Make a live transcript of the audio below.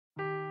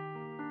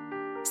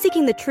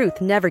seeking the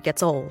truth never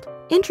gets old.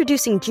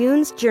 Introducing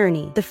June's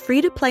Journey, the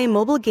free-to-play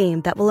mobile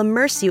game that will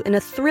immerse you in a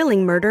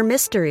thrilling murder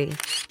mystery.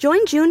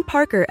 Join June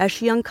Parker as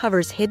she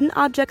uncovers hidden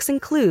objects and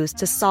clues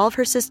to solve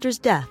her sister's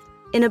death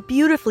in a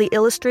beautifully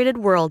illustrated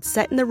world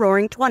set in the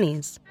Roaring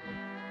 '20s.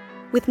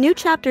 With new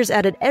chapters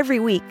added every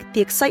week,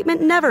 the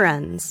excitement never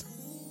ends.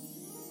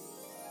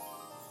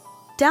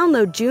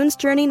 Download June's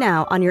Journey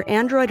now on your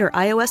Android or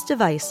iOS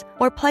device,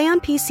 or play on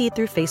PC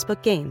through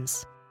Facebook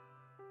Games.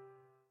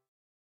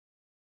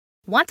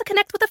 Want to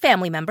connect with a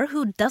family member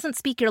who doesn't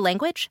speak your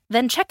language?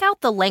 Then check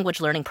out the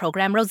language learning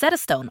program Rosetta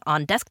Stone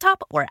on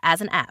desktop or as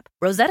an app.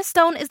 Rosetta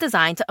Stone is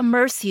designed to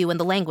immerse you in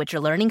the language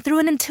you're learning through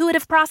an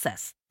intuitive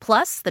process.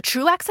 Plus, the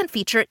True Accent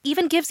feature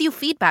even gives you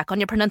feedback on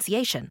your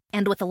pronunciation.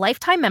 And with a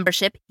lifetime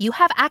membership, you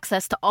have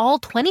access to all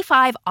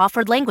 25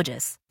 offered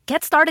languages.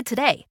 Get started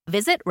today.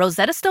 Visit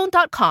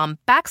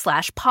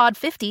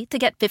rosettastone.com/pod50 to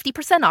get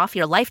 50% off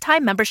your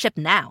lifetime membership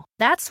now.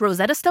 That's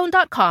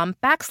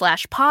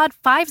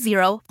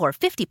rosettastone.com/pod50 for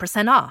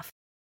 50% off.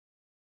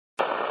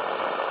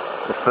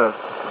 The first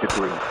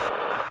degree.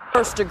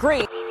 First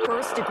degree.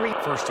 First degree.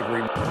 First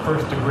degree.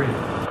 First degree.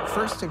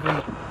 First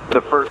degree.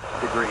 The first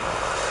degree. You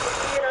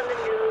see it on the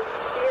news, you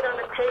see it on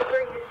the paper,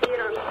 you see it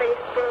on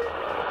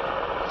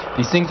Facebook.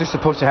 These things are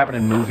supposed to happen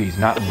in movies,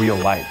 not in real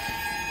life.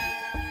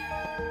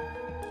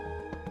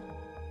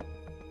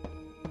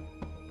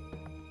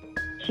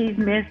 She's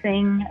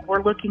missing,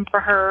 we're looking for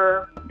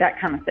her, that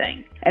kind of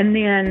thing. And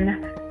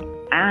then,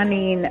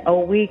 a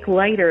week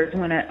later is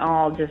when it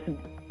all just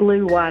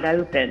blew wide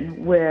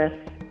open with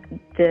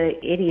the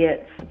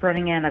idiots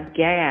running out of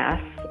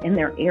gas in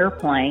their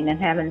airplane and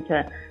having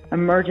to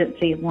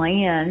emergency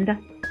land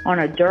on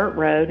a dirt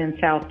road in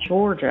South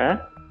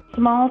Georgia.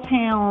 Small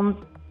towns,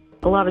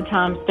 a lot of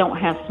times, don't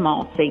have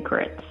small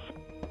secrets.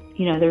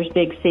 There's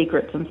big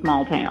secrets in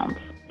small towns.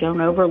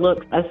 Don't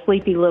overlook a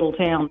sleepy little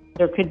town.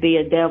 There could be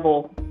a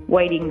devil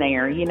waiting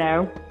there,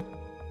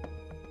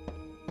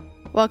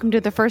 Welcome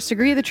to The First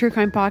Degree, the true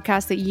crime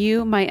podcast that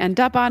you might end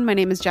up on. My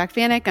name is Jack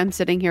Vanek. I'm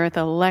sitting here with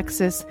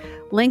Alexis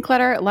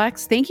Linkletter.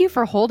 Lex, thank you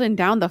for holding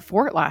down the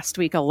fort last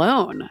week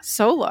alone,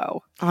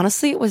 solo.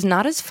 Honestly, it was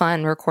not as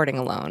fun recording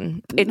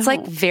alone. It's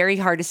very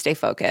hard to stay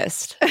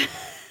focused. I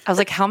was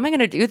like, how am I going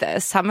to do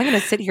this? How am I going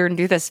to sit here and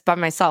do this by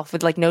myself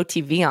with no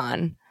TV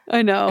on?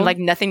 I know. And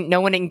nothing, no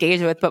one to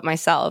engage with but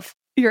myself.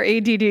 Your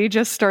ADD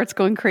just starts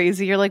going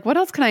crazy. You're like, what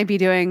else can I be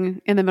doing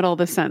in the middle of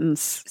this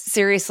sentence?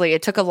 Seriously,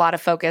 it took a lot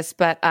of focus,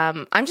 but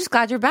I'm just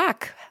glad you're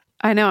back.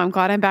 I know. I'm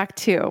glad I'm back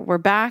too. We're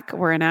back.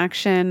 We're in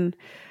action.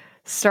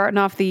 Starting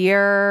off the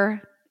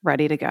year,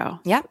 ready to go.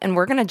 Yep. And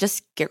we're going to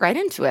just get right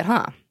into it,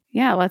 huh?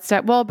 Yeah, let's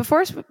start. Well,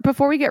 before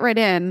we get right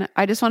in,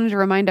 I just wanted to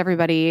remind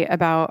everybody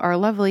about our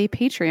lovely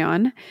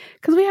Patreon,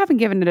 because we haven't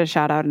given it a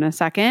shout out in a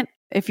second.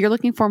 If you're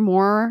looking for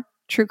more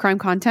true crime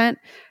content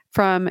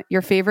from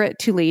your favorite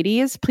two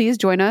ladies, please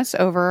join us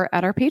over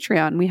at our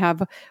Patreon. We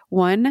have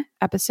one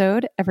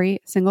episode every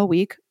single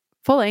week,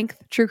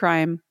 full-length true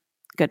crime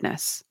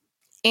goodness.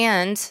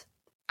 And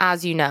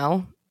as you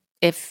know,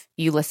 if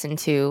you listen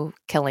to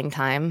Killing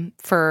Time,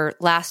 for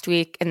last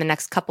week and the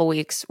next couple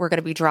weeks, we're going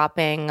to be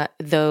dropping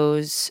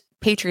those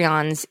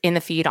Patreons in the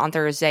feed on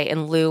Thursday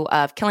in lieu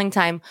of Killing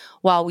Time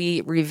while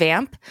we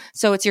revamp.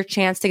 So it's your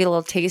chance to get a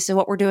little taste of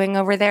what we're doing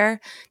over there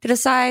to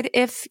decide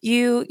if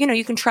you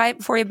can try it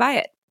before you buy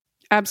it.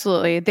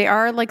 Absolutely. They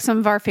are some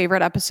of our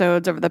favorite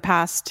episodes over the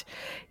past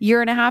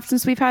year and a half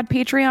since we've had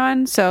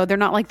Patreon. So they're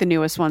not like the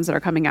newest ones that are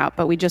coming out,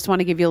 but we just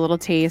want to give you a little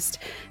taste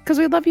because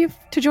we'd love you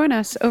to join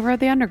us over at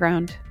the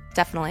Underground.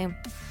 Definitely.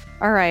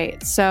 All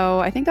right.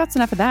 So I think that's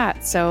enough of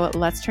that. So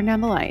let's turn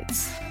down the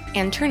lights.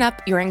 And turn up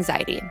your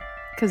anxiety.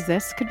 Because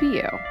this could be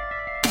you.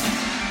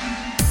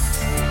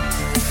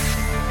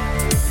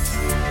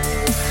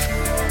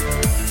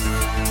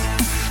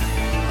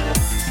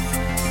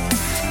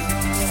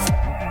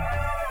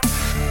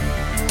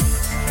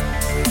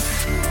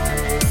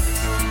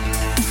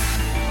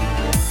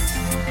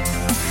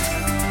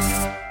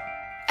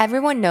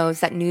 Everyone knows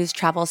that news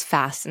travels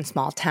fast in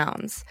small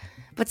towns,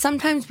 but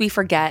sometimes we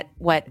forget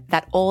what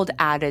that old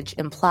adage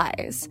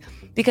implies,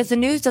 because the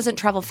news doesn't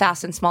travel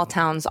fast in small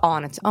towns all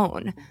on its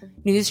own.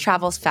 News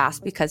travels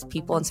fast because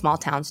people in small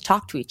towns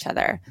talk to each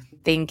other,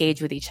 they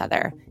engage with each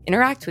other,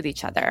 interact with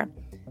each other.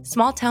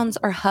 Small towns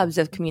are hubs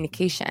of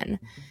communication.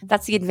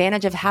 That's the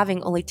advantage of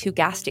having only 2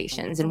 gas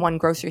stations and 1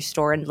 grocery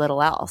store and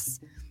little else.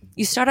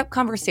 You start up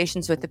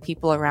conversations with the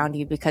people around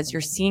you because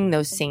you're seeing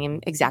those same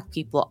exact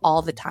people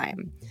all the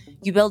time.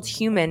 You build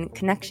human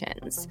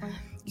connections.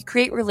 You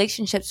create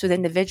relationships with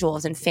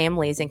individuals and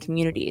families and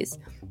communities.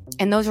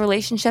 And those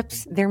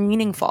relationships, they're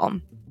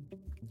meaningful.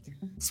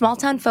 Small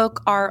town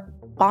folk are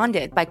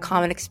bonded by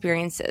common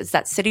experiences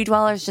that city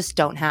dwellers just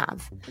don't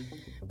have.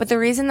 But the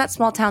reason that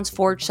small towns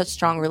forge such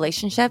strong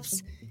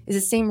relationships is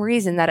the same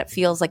reason that it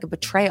feels like a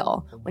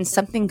betrayal when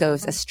something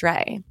goes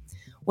astray.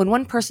 When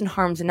one person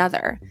harms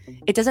another,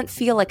 it doesn't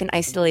feel like an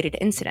isolated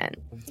incident.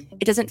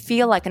 It doesn't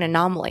feel like an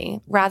anomaly.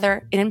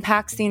 Rather, it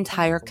impacts the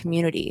entire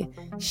community,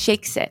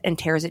 shakes it, and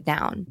tears it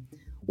down.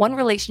 One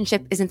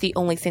relationship isn't the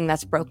only thing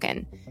that's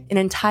broken. An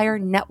entire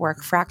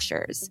network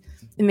fractures.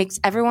 It makes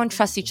everyone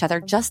trust each other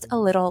just a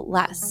little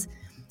less.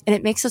 And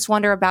it makes us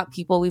wonder about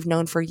people we've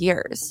known for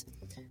years.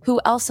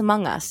 Who else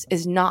among us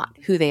is not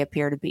who they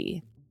appear to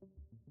be?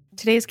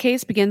 Today's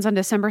case begins on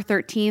December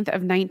 13th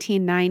of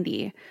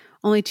 1990,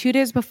 only 2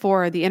 days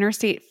before the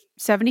Interstate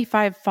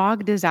 75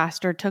 fog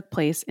disaster took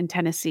place in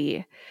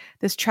Tennessee.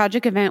 This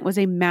tragic event was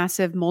a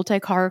massive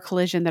multi-car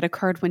collision that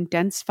occurred when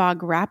dense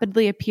fog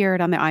rapidly appeared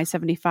on the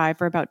I-75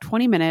 for about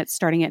 20 minutes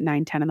starting at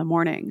 9:10 in the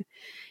morning.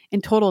 In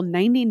total,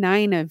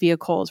 99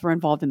 vehicles were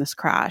involved in this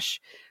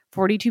crash.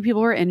 42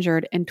 people were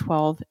injured and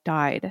 12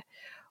 died.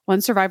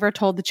 One survivor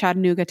told the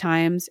Chattanooga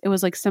Times, "It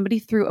was like somebody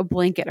threw a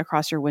blanket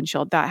across your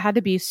windshield. That had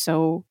to be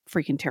so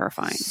freaking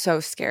terrifying."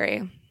 So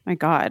scary. My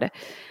God.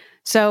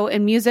 So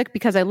in music,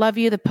 Because I Love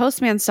You, the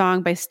Postman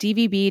song by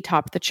Stevie B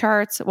topped the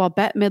charts, while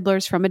Bette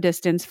Midler's From a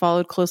Distance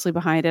followed closely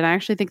behind. And I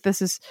actually think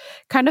this is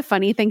kind of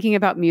funny thinking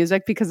about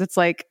music because it's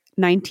like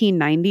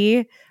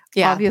 1990.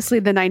 Yeah. Obviously,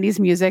 the 90s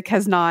music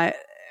has not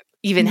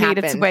even made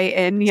happened. its way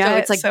in yet. So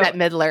it's like Bette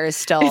Midler is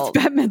still... It's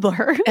Bette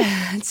Midler.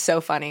 It's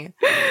so funny.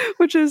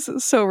 Which is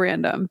so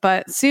random.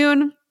 But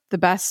soon, the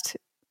best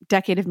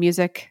decade of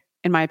music,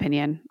 in my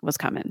opinion, was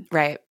coming.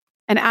 Right.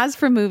 And as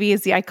for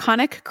movies, the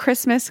iconic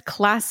Christmas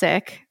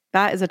classic,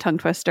 that is a tongue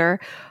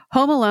twister,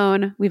 Home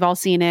Alone, we've all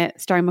seen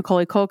it, starring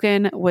Macaulay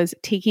Culkin, was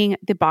taking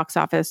the box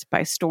office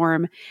by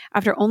storm.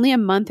 After only a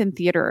month in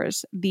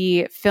theaters,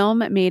 the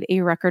film made a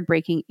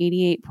record-breaking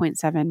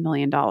 $88.7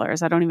 million.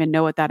 I don't even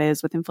know what that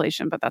is with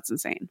inflation, but that's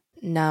insane.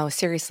 No,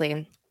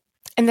 seriously.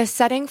 And the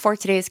setting for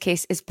today's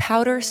case is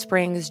Powder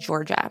Springs,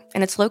 Georgia,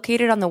 and it's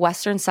located on the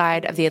western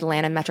side of the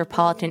Atlanta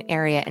metropolitan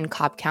area in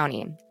Cobb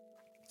County.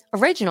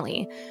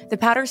 Originally, the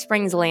Powder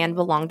Springs land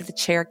belonged to the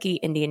Cherokee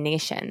Indian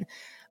Nation,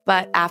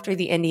 but after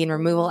the Indian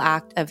Removal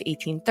Act of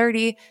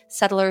 1830,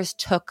 settlers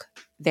took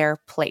their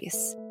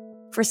place.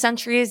 For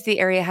centuries,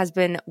 the area has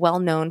been well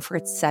known for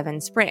its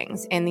 7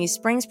 springs, and these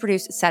springs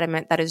produce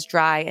sediment that is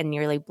dry and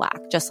nearly black,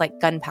 just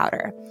like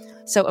gunpowder.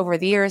 So over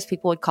the years,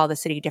 people would call the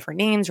city different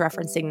names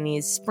referencing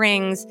these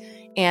springs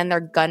and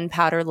their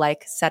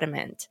gunpowder-like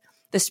sediment.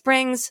 The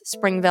Springs,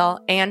 Springville,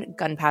 and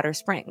Gunpowder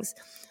Springs.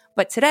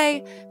 But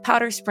today,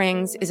 Powder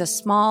Springs is a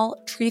small,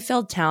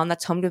 tree-filled town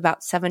that's home to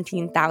about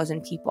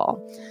 17,000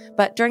 people.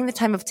 But during the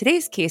time of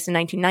today's case in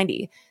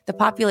 1990, the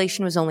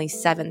population was only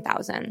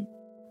 7,000.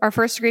 Our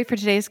first degree for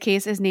today's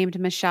case is named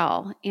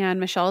Michelle, and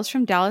Michelle is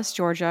from Dallas,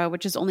 Georgia,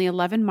 which is only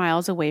 11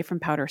 miles away from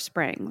Powder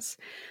Springs.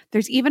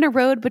 There's even a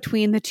road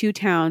between the two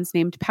towns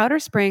named Powder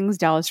Springs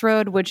Dallas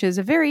Road, which is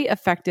a very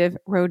effective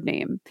road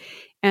name.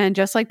 And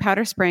just like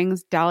Powder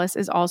Springs, Dallas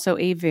is also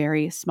a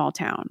very small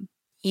town.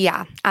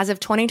 Yeah, as of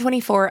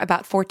 2024,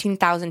 about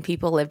 14,000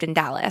 people lived in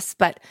Dallas,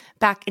 but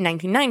back in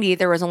 1990,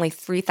 there was only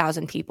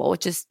 3,000 people,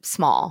 which is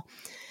small.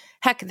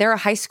 Heck, there are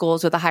high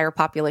schools with a higher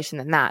population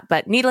than that,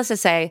 but needless to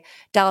say,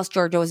 Dallas,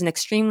 Georgia was an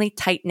extremely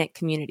tight-knit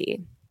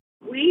community.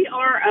 We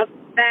are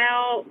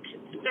about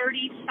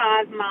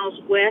 35 miles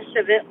west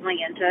of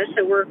Atlanta,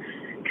 so we're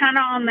kind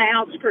of on the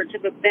outskirts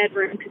of a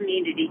bedroom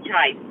community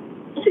type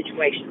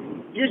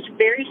situation. Just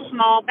very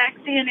small. Back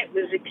then, it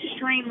was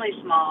extremely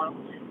small.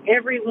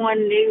 Everyone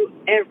knew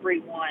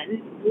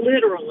everyone,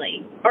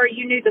 literally, or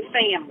you knew the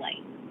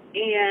family.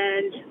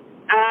 And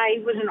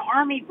I was an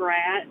Army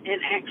brat and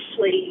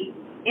actually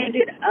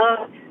ended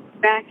up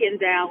back in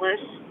Dallas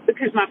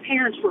because my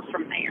parents were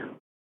from there.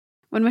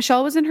 When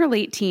Michelle was in her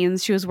late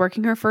teens, she was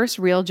working her first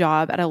real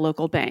job at a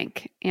local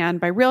bank.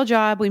 And by real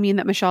job, we mean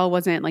that Michelle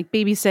wasn't like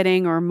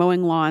babysitting or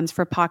mowing lawns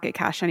for pocket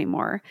cash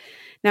anymore.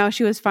 Now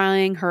she was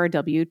filing her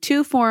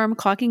W-2 form,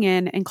 clocking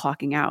in and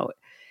clocking out.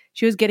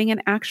 She was getting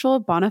an actual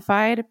bona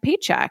fide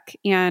paycheck.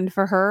 And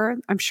for her,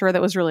 I'm sure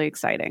that was really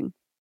exciting.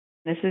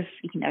 This is,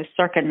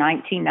 circa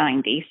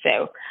 1990.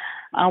 So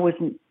I was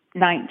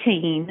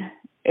 19.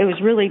 It was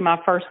really my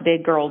first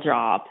big girl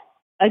job.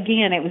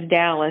 Again, it was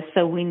Dallas,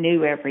 so we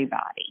knew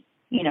everybody.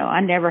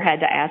 I never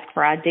had to ask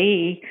for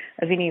ID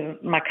of any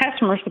of my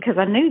customers because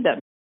I knew them.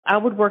 I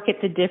would work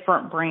at the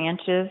different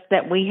branches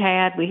that we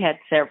had. We had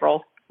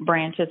several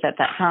branches at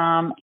that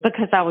time.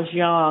 Because I was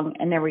young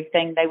and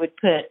everything, they would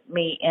put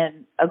me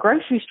in a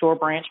grocery store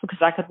branch because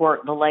I could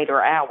work the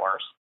later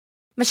hours.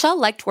 Michelle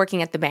liked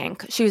working at the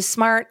bank. She was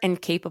smart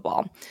and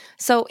capable.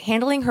 So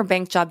handling her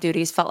bank job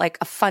duties felt like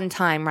a fun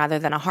time rather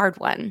than a hard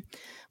one.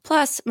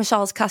 Plus,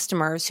 Michelle's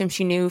customers, whom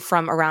she knew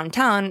from around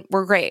town,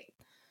 were great.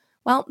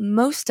 Well,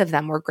 most of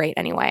them were great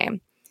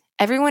anyway.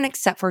 Everyone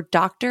except for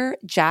Dr.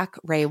 Jack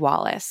Ray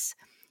Wallace.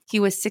 He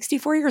was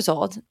 64 years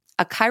old,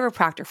 a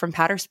chiropractor from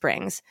Powder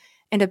Springs,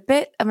 and a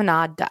bit of an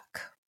odd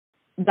duck.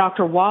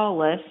 Dr.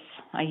 Wallace,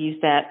 I use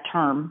that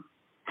term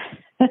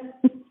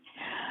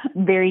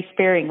very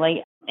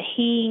sparingly,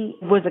 he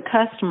was a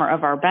customer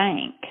of our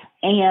bank.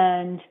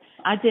 And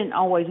I didn't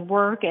always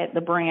work at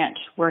the branch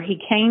where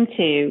he came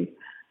to,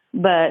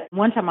 but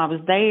one time I was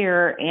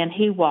there and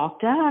he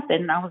walked up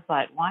and I was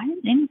like, why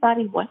isn't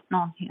anybody waiting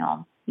on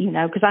him?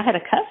 Because I had a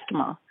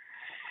customer.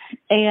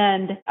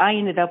 And I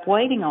ended up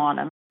waiting on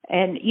him.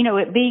 And,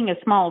 it being a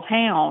small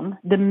town,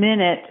 the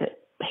minute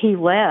he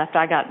left,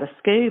 I got the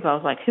scoop. I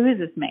was like, who is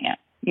this man?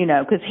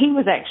 Because he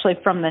was actually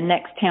from the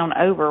next town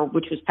over,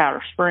 which was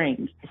Powder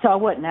Springs. So I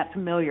wasn't that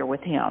familiar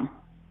with him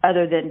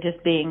other than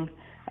just being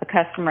a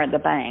customer at the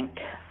bank.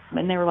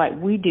 And they were like,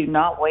 we do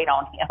not wait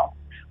on him.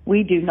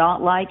 We do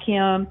not like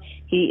him.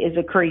 He is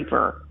a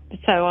creeper.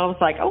 So I was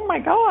like, oh, my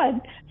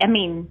God. I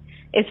mean,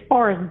 as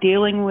far as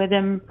dealing with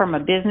him from a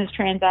business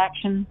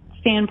transaction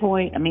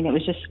standpoint, I mean, it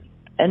was just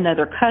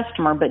another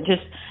customer, but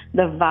just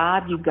the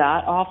vibe you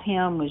got off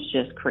him was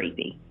just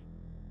creepy.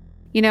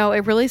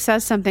 It really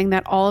says something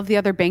that all of the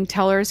other bank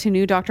tellers who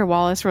knew Dr.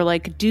 Wallace were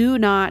like, do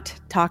not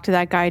talk to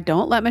that guy.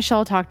 Don't let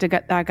Michelle talk to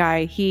that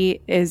guy.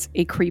 He is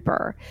a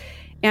creeper.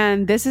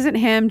 And this isn't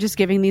him just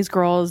giving these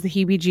girls the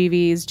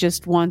heebie-jeebies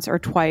just once or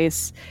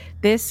twice.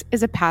 This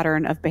is a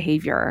pattern of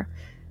behavior.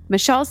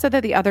 Michelle said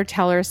that the other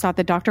tellers thought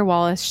that Dr.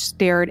 Wallace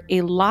stared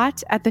a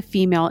lot at the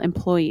female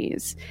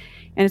employees.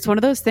 And it's one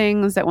of those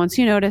things that once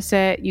you notice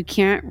it, you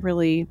can't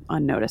really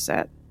unnotice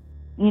it.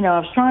 I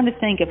was trying to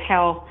think of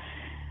how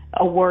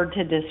a word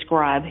to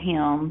describe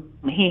him.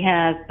 He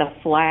has the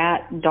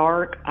flat,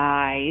 dark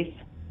eyes.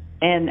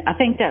 And I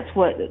think that's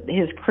what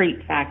his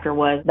creep factor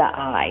was, the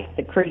eye,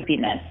 the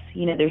creepiness.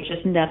 There's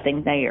just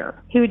nothing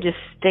there. He would just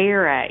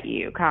stare at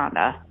you, kind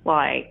of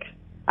like,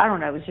 I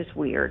don't know, it was just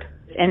weird.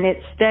 And it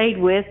stayed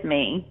with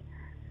me,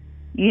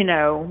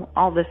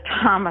 all this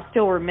time. I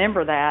still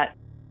remember that.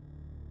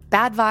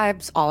 Bad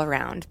vibes all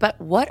around. But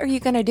what are you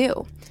going to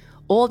do?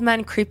 Old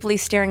men creepily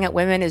staring at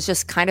women is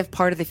just kind of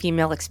part of the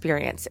female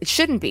experience. It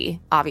shouldn't be,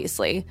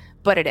 obviously,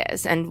 but it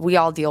is, and we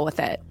all deal with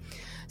it.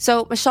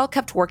 So Michelle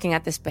kept working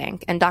at this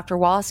bank, and Dr.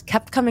 Wallace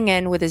kept coming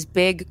in with his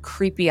big,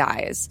 creepy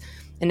eyes,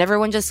 and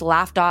everyone just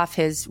laughed off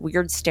his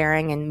weird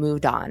staring and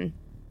moved on.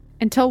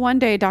 Until one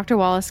day, Dr.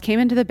 Wallace came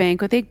into the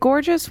bank with a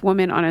gorgeous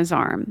woman on his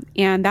arm,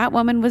 and that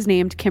woman was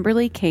named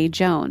Kimberly Kaye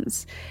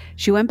Jones.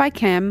 She went by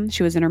Kim,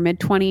 she was in her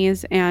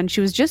mid-20s, and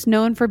she was just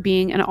known for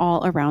being an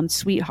all-around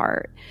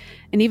sweetheart.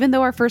 And even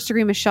though our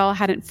first-degree Michelle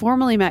hadn't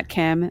formally met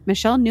Kim,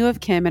 Michelle knew of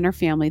Kim and her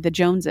family, the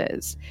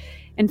Joneses.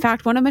 In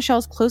fact, one of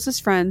Michelle's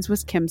closest friends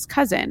was Kim's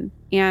cousin,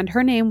 and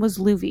her name was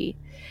Luvi.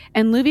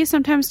 And Luvi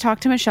sometimes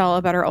talked to Michelle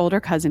about her older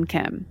cousin,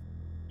 Kim.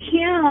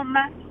 Kim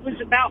was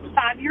about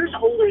 5 years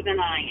older than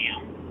I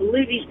am.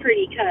 Luvi's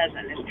pretty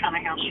cousin is kind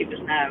of how she was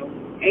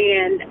known.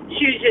 And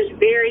she was just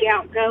very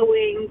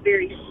outgoing,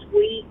 very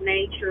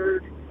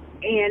sweet-natured.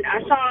 And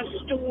I saw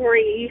a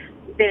story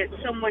that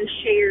someone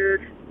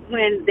shared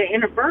when the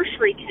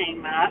anniversary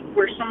came up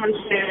where someone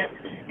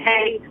said,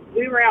 hey,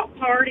 we were out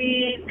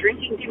partying,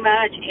 drinking too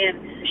much,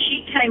 and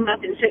she came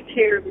up and took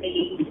care of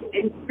me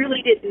and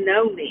really didn't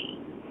know me.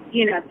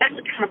 That's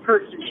the kind of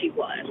person she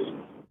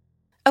was.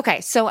 Okay,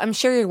 so I'm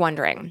sure you're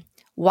wondering,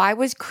 why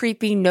was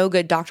creepy,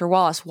 no-good Dr.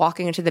 Wallace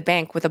walking into the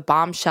bank with a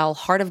bombshell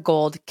heart of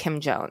gold Kim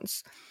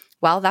Jones?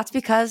 Well, that's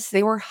because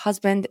they were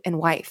husband and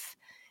wife.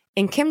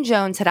 And Kim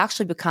Jones had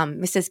actually become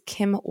Mrs.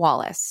 Kim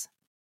Wallace.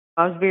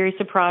 I was very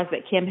surprised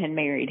that Kim had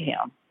married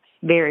him.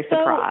 Very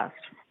surprised.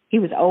 He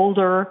was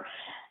older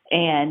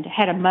and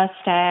had a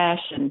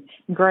mustache and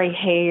gray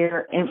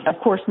hair. And, of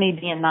course, me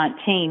being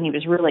 19, he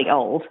was really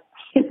old.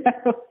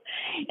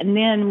 And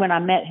then when I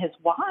met his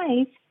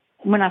wife,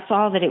 when I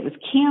saw that it was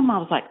Kim, I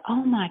was like,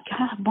 oh, my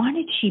God, why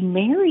did she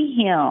marry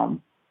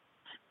him?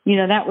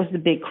 That was the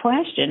big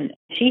question.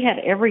 She had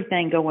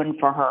everything going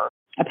for her.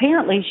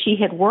 Apparently, she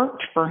had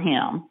worked for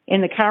him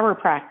in the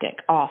chiropractic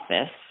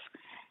office,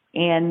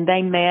 and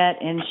they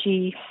met, and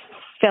she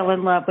fell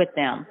in love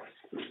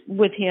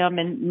with him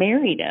and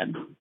married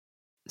him.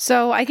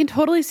 So I can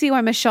totally see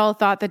why Michelle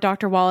thought that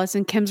Dr. Wallace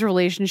and Kim's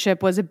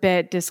relationship was a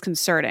bit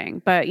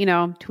disconcerting. But,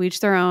 to each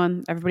their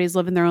own. Everybody's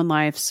living their own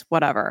lives,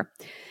 whatever.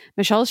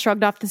 Michelle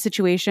shrugged off the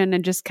situation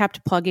and just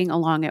kept plugging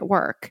along at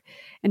work.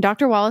 And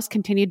Dr. Wallace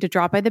continued to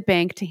drop by the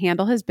bank to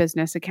handle his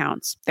business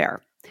accounts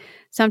there.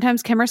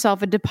 Sometimes Kim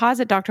herself would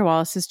deposit Dr.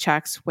 Wallace's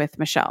checks with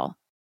Michelle.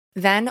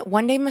 Then,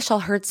 one day,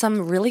 Michelle heard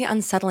some really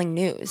unsettling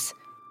news.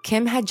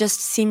 Kim had just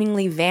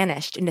seemingly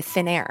vanished into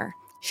thin air.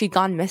 She'd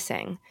gone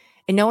missing,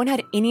 and no one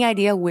had any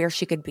idea where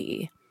she could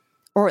be.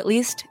 Or at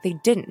least they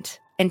didn't,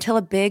 until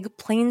a big,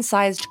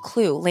 plain-sized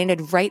clue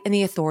landed right in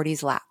the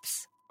authorities'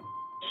 laps.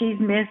 She's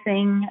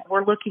missing.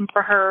 We're looking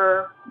for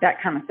her,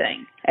 that kind of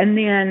thing. And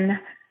then,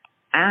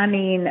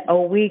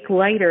 a week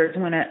later is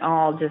when it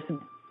all just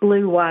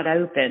blew wide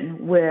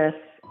open with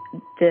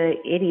the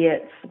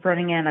idiots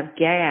running out of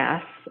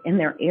gas in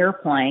their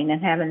airplane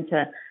and having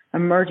to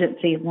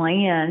emergency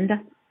land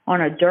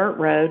on a dirt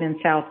road in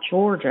South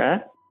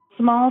Georgia.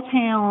 Small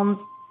towns,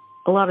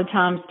 a lot of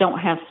times, don't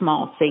have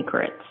small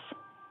secrets.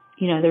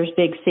 There's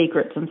big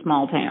secrets in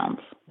small towns.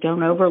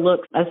 Don't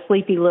overlook a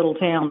sleepy little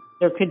town.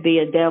 There could be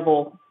a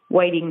devil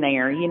waiting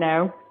there,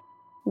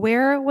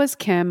 Where was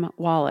Kim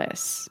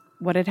Wallace?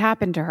 What had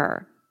happened to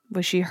her?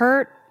 Was she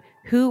hurt?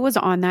 Who was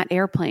on that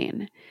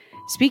airplane?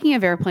 Speaking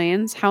of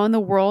airplanes, how in the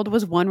world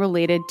was one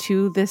related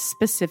to this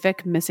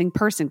specific missing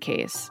person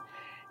case?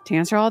 To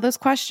answer all those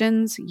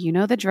questions, you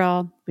know the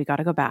drill. We got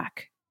to go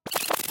back.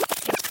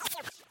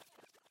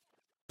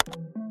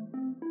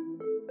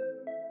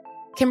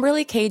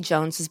 Kimberly Kaye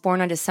Jones was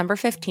born on December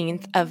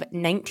 15th of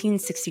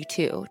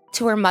 1962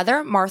 to her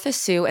mother, Martha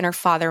Sue, and her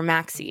father,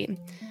 Maxie.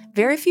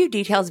 Very few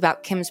details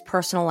about Kim's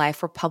personal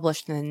life were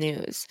published in the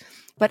news.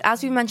 But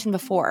as we mentioned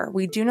before,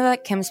 we do know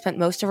that Kim spent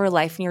most of her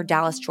life near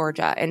Dallas,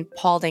 Georgia, in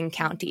Paulding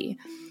County.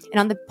 And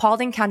on the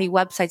Paulding County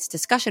website's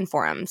discussion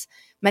forums,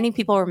 many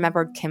people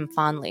remembered Kim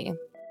fondly.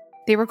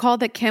 They recalled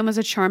that Kim was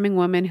a charming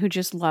woman who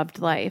just loved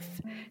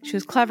life. She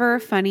was clever,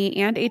 funny,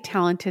 and a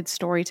talented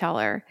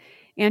storyteller.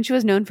 And she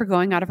was known for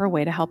going out of her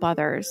way to help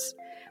others.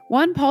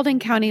 One Paulding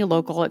County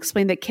local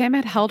explained that Kim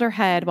had held her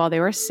head while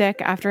they were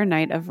sick after a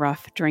night of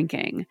rough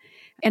drinking.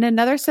 And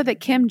another said that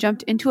Kim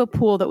jumped into a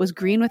pool that was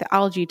green with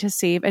algae to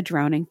save a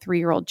drowning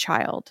 3-year-old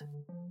child.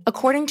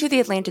 According to the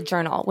Atlanta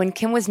Journal, when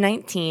Kim was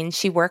 19,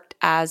 she worked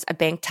as a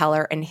bank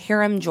teller in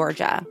Hiram,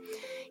 Georgia.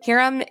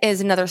 Hiram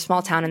is another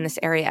small town in this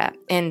area,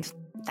 and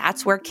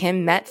that's where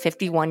Kim met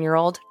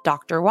 51-year-old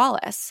Dr.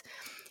 Wallace.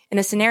 In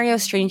a scenario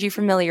strangely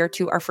familiar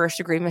to our first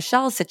degree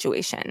Michelle's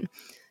situation,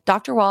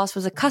 Dr. Wallace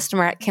was a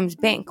customer at Kim's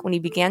bank when he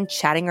began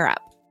chatting her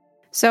up.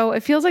 So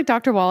it feels like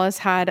Dr. Wallace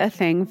had a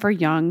thing for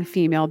young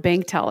female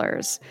bank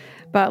tellers.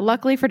 But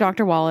luckily for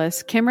Dr.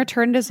 Wallace, Kim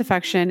returned his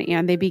affection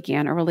and they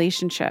began a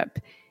relationship.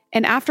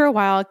 And after a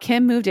while,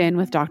 Kim moved in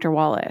with Dr.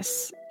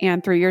 Wallace.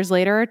 And 3 years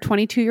later,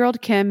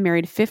 22-year-old Kim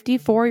married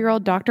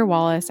 54-year-old Dr.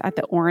 Wallace at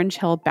the Orange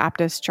Hill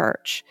Baptist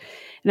Church.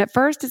 And at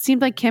first, it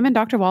seemed like Kim and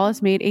Dr.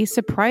 Wallace made a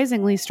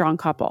surprisingly strong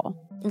couple.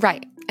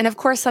 Right. And of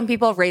course, some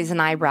people raised an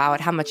eyebrow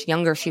at how much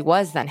younger she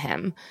was than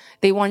him.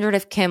 They wondered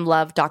if Kim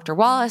loved Dr.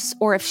 Wallace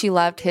or if she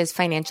loved his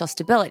financial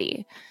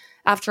stability.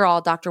 After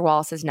all, Dr.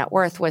 Wallace's net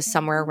worth was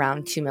somewhere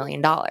around $2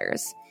 million.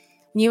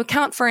 When you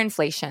account for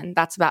inflation,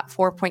 that's about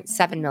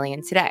 $4.7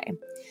 million today.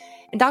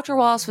 And Dr.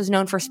 Wallace was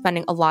known for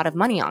spending a lot of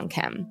money on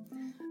Kim.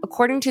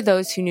 According to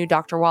those who knew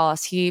Dr.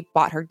 Wallace, he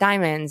bought her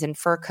diamonds and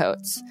fur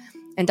coats.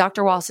 And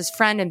Dr. Wallace's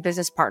friend and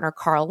business partner,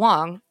 Carl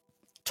Long,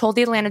 told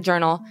the Atlanta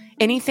Journal,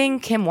 anything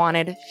Kim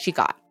wanted, she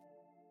got.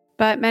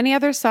 But many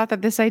others thought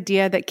that this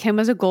idea that Kim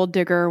was a gold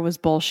digger was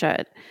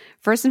bullshit.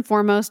 First and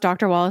foremost,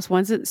 Dr. Wallace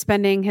wasn't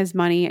spending his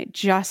money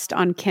just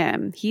on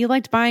Kim. He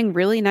liked buying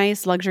really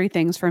nice luxury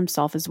things for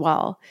himself as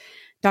well.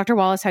 Dr.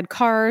 Wallace had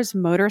cars,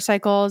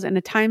 motorcycles, and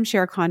a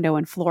timeshare condo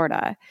in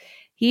Florida.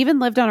 He even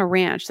lived on a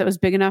ranch that was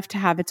big enough to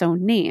have its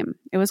own name.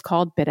 It was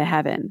called Bit of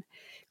Heaven.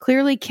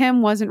 Clearly,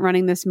 Kim wasn't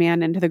running this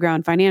man into the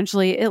ground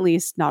financially, at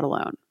least not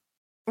alone.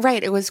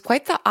 Right. It was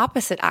quite the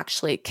opposite,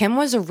 actually. Kim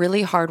was a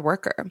really hard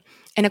worker.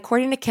 And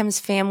according to Kim's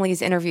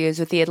family's interviews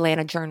with the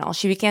Atlanta Journal,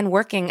 she began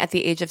working at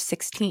the age of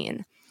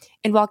 16.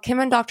 And while Kim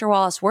and Dr.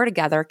 Wallace were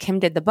together, Kim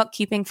did the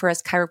bookkeeping for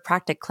his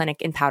chiropractic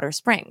clinic in Powder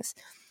Springs.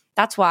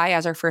 That's why,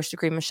 as our first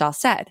degree Michelle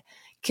said,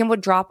 Kim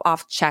would drop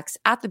off checks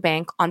at the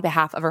bank on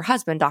behalf of her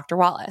husband, Dr.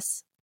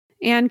 Wallace.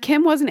 And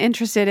Kim wasn't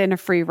interested in a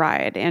free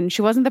ride, and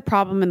she wasn't the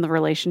problem in the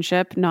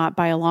relationship, not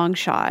by a long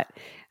shot.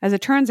 As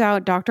it turns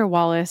out, Dr.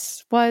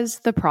 Wallace was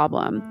the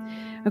problem.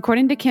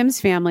 According to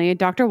Kim's family,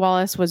 Dr.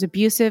 Wallace was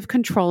abusive,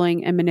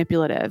 controlling, and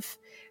manipulative.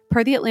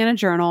 Per the Atlanta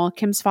Journal,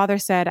 Kim's father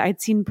said,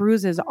 "I'd seen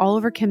bruises all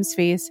over Kim's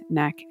face,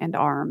 neck, and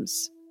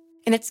arms."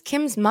 And it's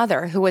Kim's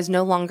mother, who was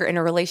no longer in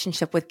a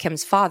relationship with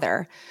Kim's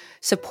father,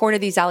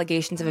 supported these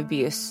allegations of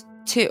abuse,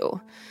 too.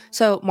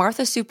 So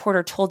Martha Sue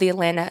Porter told the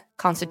Atlanta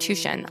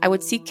Constitution, "I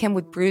would see Kim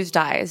with bruised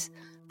eyes,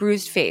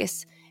 bruised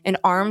face, and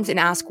arms and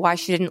ask why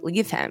she didn't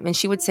leave him. And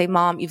she would say,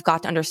 'Mom, you've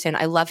got to understand,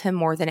 I love him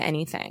more than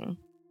anything.'"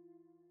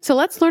 So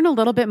let's learn a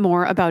little bit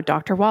more about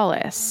Dr.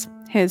 Wallace.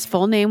 His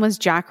full name was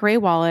Jack Ray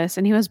Wallace,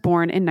 and he was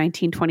born in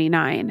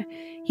 1929.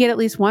 He had at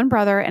least one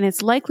brother, and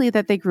it's likely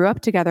that they grew up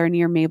together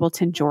near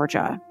Mableton,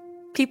 Georgia.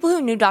 People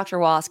who knew Dr.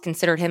 Wallace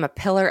considered him a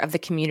pillar of the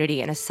community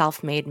and a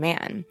self-made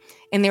man,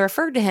 and they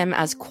referred to him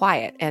as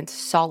quiet and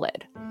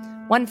solid.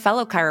 One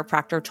fellow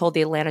chiropractor told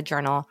the Atlanta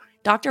Journal,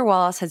 "Dr.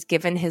 Wallace has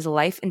given his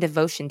life and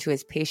devotion to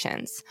his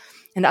patients."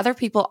 And other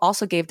people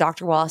also gave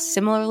Dr. Wallace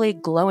similarly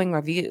glowing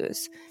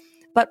reviews.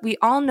 But we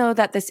all know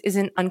that this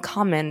isn't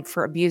uncommon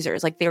for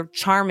abusers. Like, they're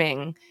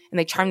charming, and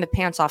they charm the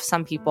pants off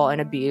some people and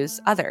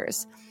abuse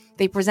others.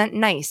 They present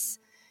nice,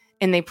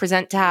 and they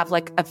present to have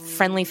like a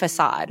friendly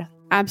facade.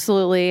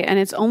 Absolutely. And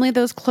it's only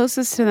those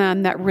closest to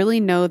them that really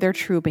know their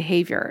true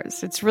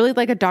behaviors. It's really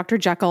like a Dr.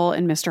 Jekyll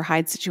and Mr.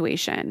 Hyde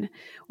situation,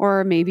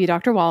 or maybe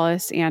Dr.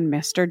 Wallace and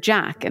Mr.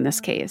 Jack in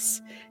this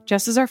case,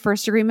 just as our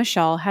first degree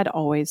Michelle had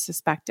always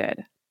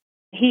suspected.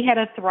 He had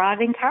a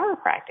thriving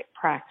chiropractic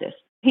practice.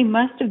 He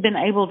must have been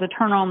able to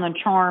turn on the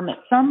charm at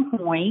some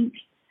point,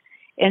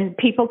 and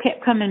people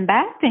kept coming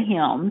back to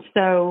him.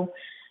 So,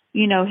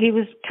 he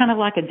was kind of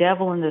like a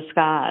devil in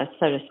disguise,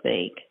 so to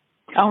speak.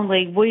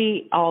 Only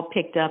we all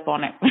picked up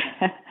on it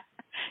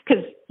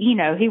because,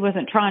 he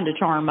wasn't trying to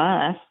charm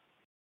us.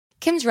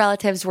 Kim's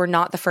relatives were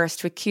not the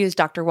first to accuse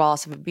Dr.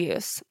 Wallace of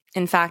abuse.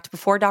 In fact,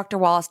 before Dr.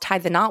 Wallace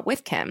tied the knot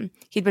with Kim,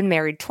 he'd been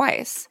married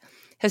twice.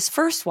 His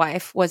first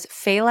wife was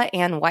Fela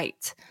Ann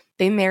White.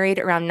 They married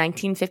around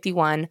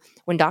 1951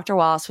 when Dr.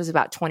 Wallace was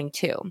about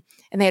 22,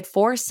 and they had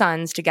 4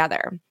 sons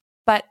together.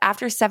 But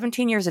after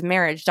 17 years of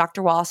marriage,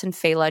 Dr. Wallace and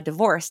Fela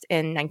divorced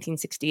in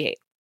 1968.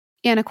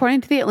 And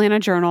according to the Atlanta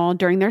Journal,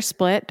 during their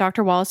split,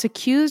 Dr. Wallace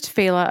accused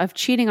Fela of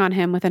cheating on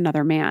him with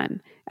another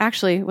man,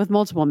 actually with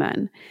multiple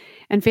men.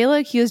 And Fela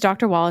accused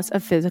Dr. Wallace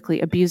of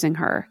physically abusing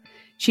her.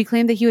 She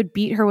claimed that he would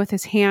beat her with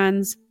his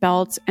hands,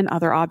 belts, and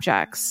other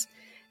objects.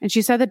 And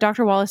she said that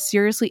Dr. Wallace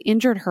seriously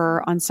injured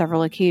her on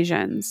several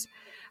occasions.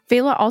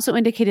 Fela also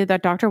indicated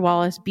that Dr.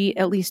 Wallace beat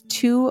at least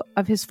 2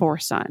 of his 4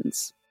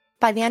 sons.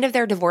 By the end of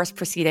their divorce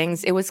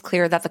proceedings, it was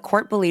clear that the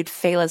court believed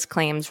Fela's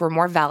claims were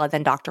more valid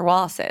than Dr.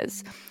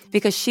 Wallace's,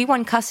 because she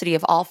won custody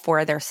of all 4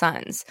 of their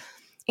sons.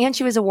 And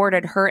she was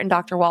awarded her and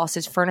Dr.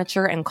 Wallace's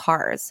furniture and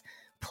cars.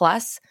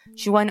 Plus,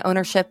 she won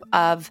ownership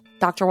of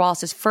Dr.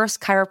 Wallace's first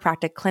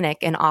chiropractic clinic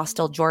in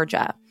Austell,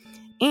 Georgia.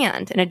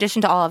 And in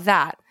addition to all of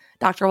that,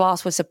 Dr.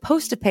 Wallace was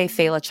supposed to pay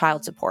Fela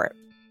child support.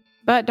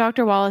 But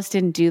Dr. Wallace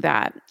didn't do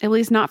that, at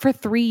least not for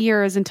 3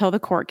 years until the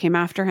court came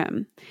after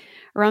him.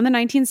 Around the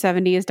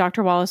 1970s,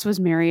 Dr. Wallace was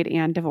married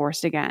and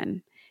divorced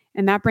again.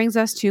 And that brings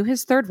us to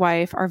his 3rd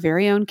wife, our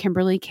very own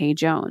Kimberly Kaye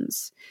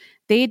Jones.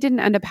 They didn't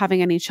end up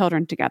having any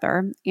children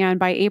together, and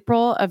by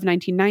April of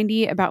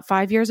 1990, about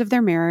 5 years of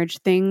their marriage,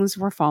 things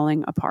were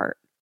falling apart.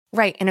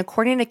 Right, and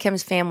according to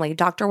Kim's family,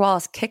 Dr.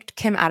 Wallace kicked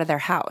Kim out of their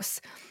house.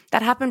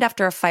 That happened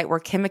after a fight where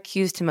Kim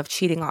accused him of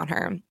cheating on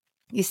her.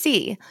 You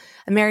see,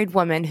 a married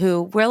woman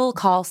who we'll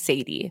call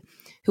Sadie,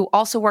 who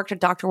also worked at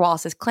Dr.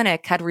 Wallace's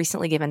clinic, had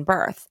recently given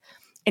birth.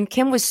 And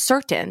Kim was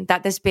certain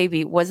that this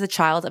baby was the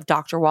child of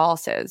Dr.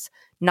 Wallace's,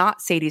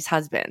 not Sadie's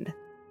husband.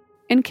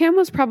 And Kim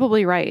was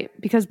probably right,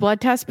 because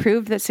blood tests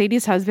proved that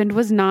Sadie's husband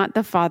was not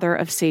the father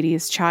of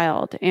Sadie's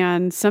child.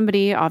 And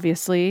somebody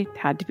obviously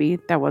had to be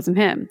that wasn't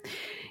him.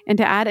 And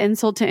to add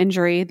insult to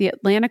injury, the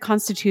Atlanta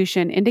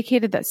Constitution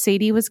indicated that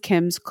Sadie was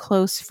Kim's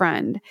close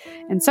friend.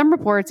 And some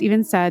reports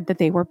even said that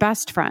they were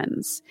best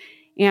friends.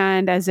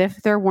 And as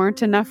if there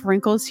weren't enough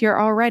wrinkles here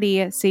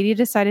already, Sadie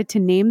decided to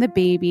name the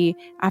baby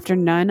after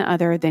none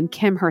other than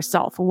Kim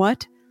herself.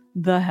 What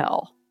the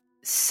hell?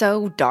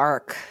 So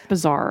dark.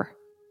 Bizarre.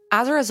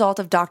 As a result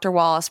of Dr.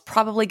 Wallace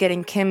probably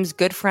getting Kim's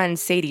good friend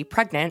Sadie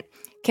pregnant,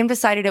 Kim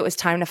decided it was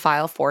time to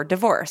file for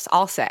divorce,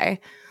 I'll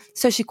say.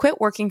 So she quit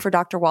working for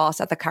Dr.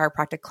 Wallace at the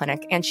chiropractic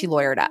clinic and she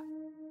lawyered up.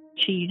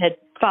 She had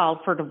filed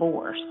for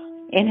divorce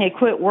and had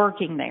quit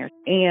working there.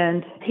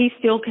 And he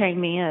still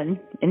came in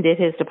and did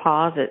his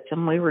deposits,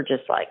 and we were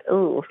just like,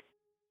 ooh.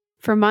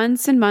 For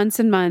months and months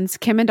and months,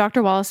 Kim and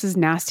Dr. Wallace's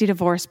nasty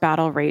divorce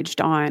battle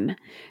raged on.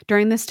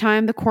 During this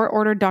time, the court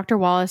ordered Dr.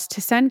 Wallace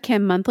to send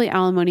Kim monthly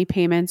alimony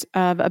payments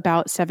of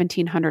about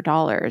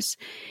 $1,700.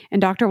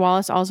 And Dr.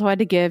 Wallace also had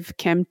to give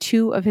Kim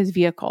 2 of his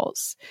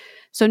vehicles.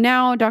 So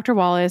now Dr.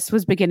 Wallace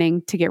was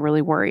beginning to get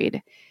really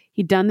worried.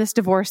 He'd done this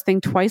divorce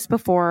thing twice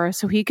before,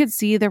 so he could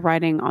see the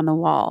writing on the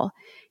wall.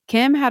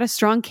 Kim had a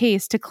strong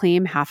case to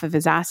claim half of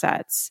his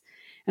assets.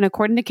 And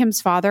according to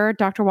Kim's father,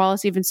 Dr.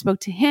 Wallace even spoke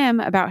to him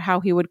about how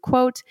he would,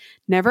 quote,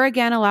 never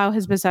again allow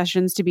his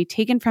possessions to be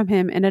taken from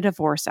him in a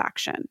divorce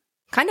action.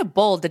 Kind of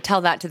bold to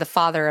tell that to the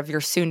father of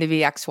your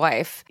soon-to-be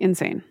ex-wife.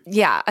 Insane.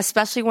 Yeah,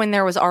 especially when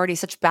there was already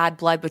such bad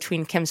blood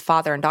between Kim's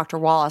father and Dr.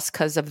 Wallace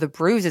because of the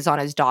bruises on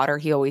his daughter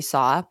he always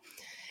saw.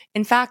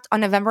 In fact,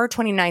 on November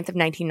 29th of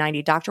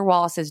 1990, Dr.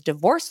 Wallace's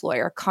divorce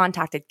lawyer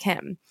contacted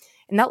Kim.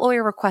 And that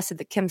lawyer requested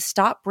that Kim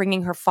stop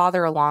bringing her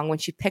father along when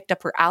she picked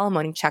up her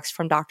alimony checks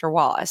from Dr.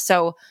 Wallace.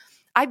 So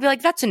I'd be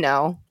like, that's a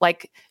no.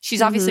 Like,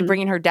 she's obviously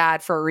bringing her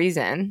dad for a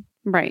reason.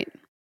 Right.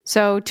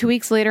 So 2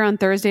 weeks later, on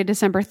Thursday,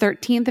 December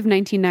 13th of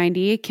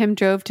 1990, Kim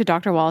drove to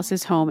Dr.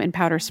 Wallace's home in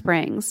Powder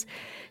Springs.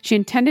 She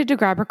intended to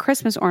grab her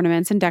Christmas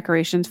ornaments and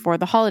decorations for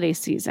the holiday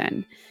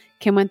season.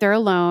 Kim went there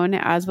alone,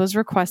 as was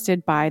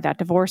requested by that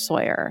divorce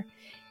lawyer.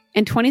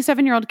 And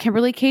 27-year-old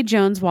Kimberly Kaye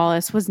Jones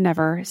Wallace was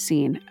never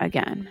seen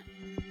again.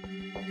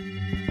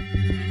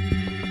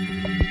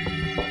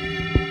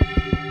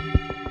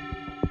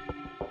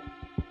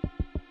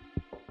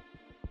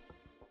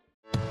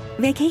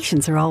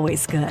 Vacations are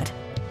always good.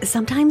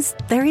 Sometimes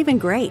they're even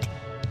great.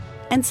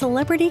 And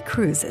Celebrity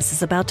Cruises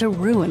is about to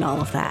ruin all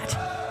of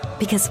that.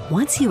 Because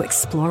once you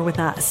explore with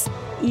us,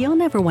 you'll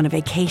never want a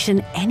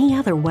vacation any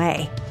other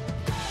way.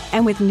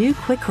 And with new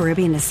Quick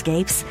Caribbean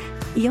Escapes,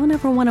 you'll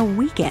never want a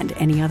weekend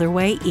any other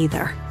way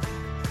either.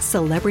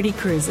 Celebrity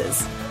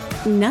Cruises.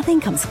 Nothing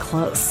comes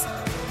close.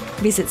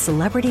 Visit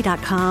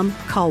Celebrity.com,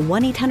 call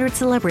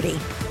 1-800-CELEBRITY,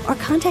 or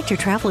contact your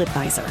travel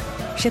advisor.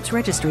 Ships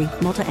Registry,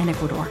 Malta and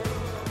Ecuador.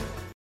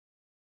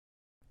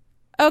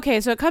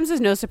 Okay, so it comes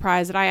as no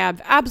surprise that I have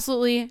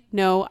absolutely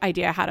no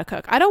idea how to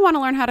cook. I don't want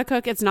to learn how to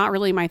cook. It's not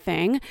really my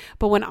thing.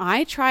 But when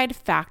I tried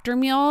Factor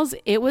meals,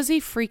 it was a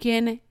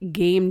freaking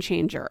game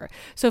changer.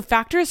 So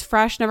Factor's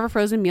fresh, never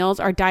frozen meals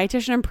are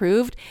dietitian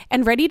approved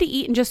and ready to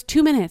eat in just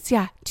 2 minutes.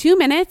 Yeah, 2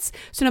 minutes.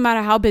 So no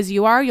matter how busy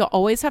you are, you'll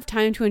always have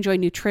time to enjoy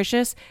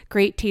nutritious,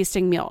 great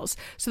tasting meals.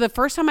 So the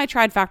first time I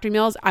tried Factor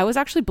meals, I was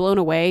actually blown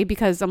away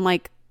because I'm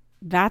like,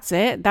 That's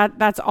it.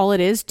 That's all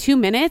it is. 2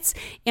 minutes.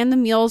 And the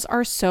meals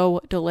are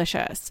so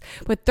delicious.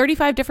 With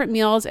 35 different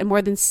meals and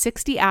more than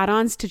 60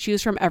 add-ons to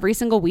choose from every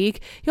single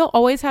week, you'll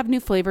always have new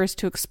flavors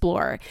to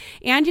explore.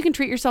 And you can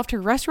treat yourself to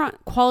restaurant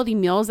quality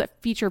meals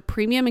that feature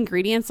premium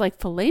ingredients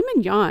like filet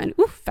mignon,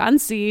 ooh,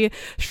 fancy,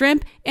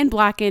 shrimp, and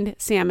blackened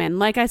salmon.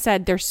 Like I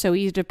said, they're so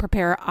easy to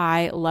prepare.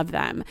 I love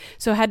them.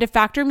 So head to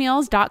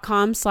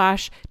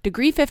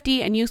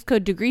factormeals.com/degree50 and use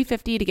code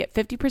degree50 to get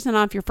 50%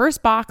 off your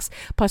first box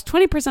plus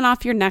 20%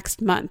 off your next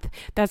month.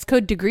 That's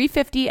code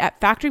degree50 at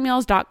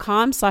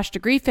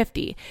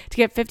factormeals.com/degree50 to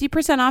get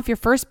 50% off your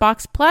first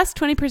box plus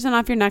 20%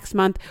 off your next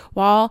month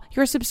while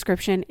your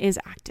subscription is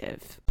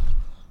active.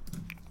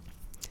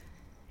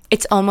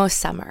 It's almost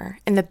summer,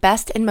 and the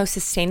best and most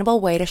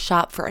sustainable way to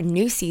shop for a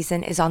new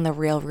season is on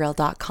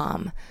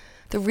therealreal.com.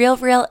 The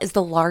RealReal is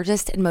the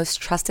largest and most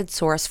trusted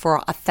source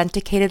for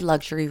authenticated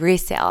luxury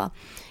resale.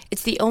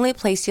 It's the only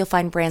place you'll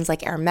find brands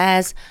like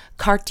Hermes,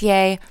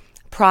 Cartier,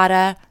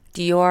 Prada,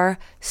 Dior,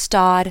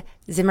 Staud,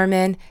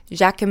 Zimmermann,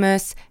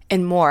 Jacquemus,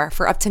 and more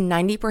for up to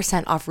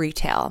 90% off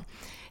retail.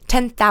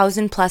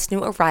 10,000 plus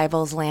new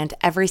arrivals land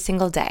every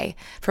single day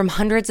from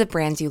hundreds of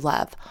brands you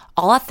love,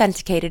 all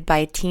authenticated by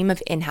a team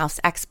of in-house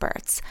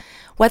experts.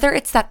 Whether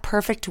it's that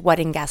perfect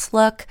wedding guest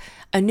look,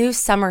 a new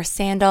summer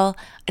sandal,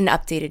 an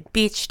updated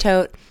beach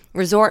tote,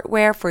 resort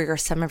wear for your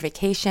summer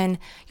vacation,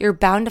 you're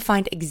bound to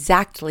find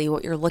exactly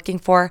what you're looking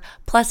for,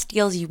 plus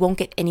deals you won't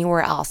get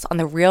anywhere else on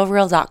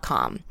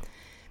therealreal.com.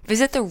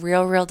 Visit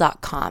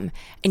therealreal.com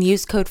and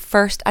use code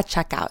FIRST at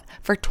checkout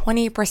for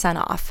 20%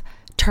 off.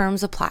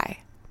 Terms apply.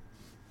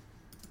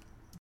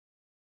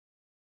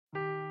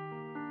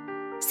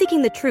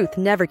 Seeking the truth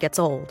never gets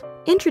old.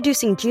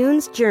 Introducing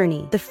June's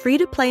Journey, the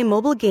free-to-play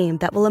mobile game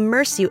that will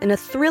immerse you in a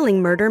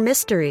thrilling murder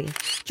mystery.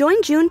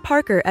 Join June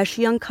Parker as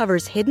she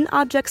uncovers hidden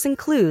objects and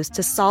clues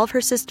to solve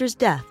her sister's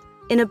death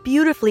in a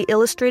beautifully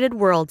illustrated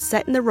world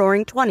set in the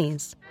Roaring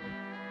 '20s.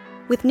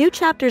 With new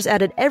chapters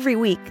added every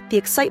week, the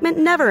excitement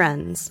never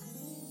ends.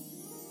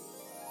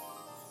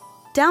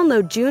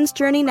 Download June's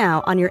Journey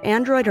now on your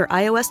Android or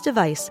iOS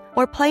device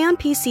or play on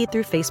PC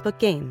through Facebook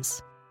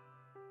Games.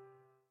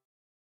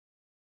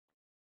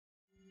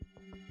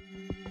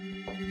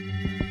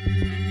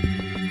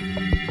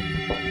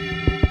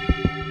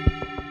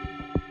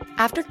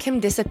 After Kim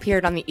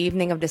disappeared on the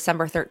evening of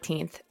December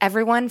 13th,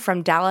 everyone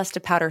from Dallas to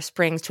Powder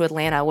Springs to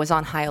Atlanta was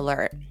on high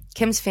alert.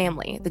 Kim's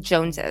family, the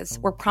Joneses,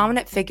 were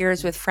prominent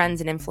figures with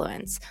friends and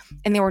influence,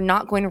 and they were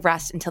not going to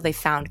rest until they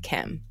found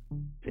Kim.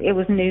 It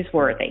was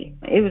newsworthy.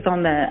 It was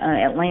on the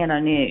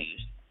Atlanta news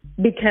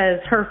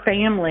because her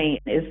family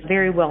is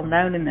very well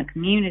known in the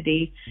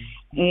community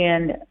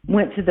and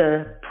went to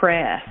the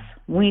press.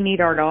 We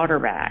need our daughter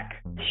back.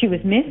 She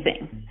was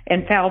missing,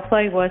 and foul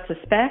play was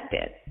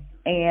suspected.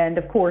 And,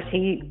 of course,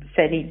 he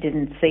said he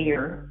didn't see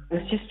her.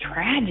 It was just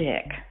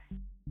tragic.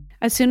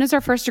 As soon as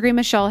our first degree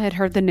Michelle had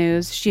heard the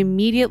news, she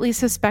immediately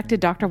suspected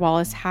Dr.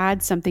 Wallace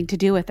had something to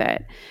do with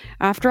it.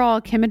 After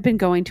all, Kim had been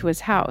going to his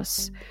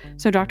house.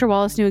 So Dr.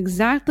 Wallace knew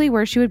exactly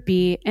where she would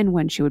be and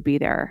when she would be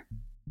there.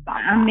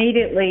 I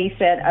immediately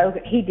said, oh,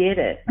 he did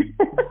it.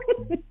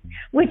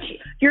 Which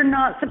you're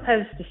not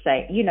supposed to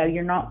say. You know,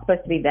 you're not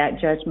supposed to be that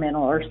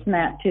judgmental or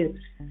snap to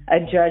a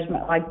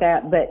judgment like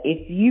that. But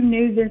if you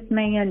knew this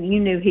man, you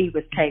knew he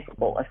was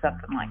capable of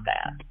something like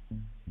that.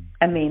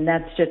 I mean,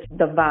 that's just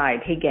the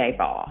vibe he gave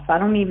off. I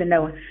don't even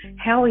know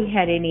how he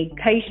had any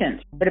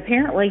patience, but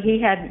apparently he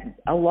had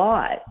a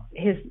lot.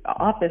 His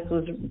office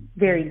was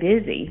very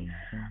busy.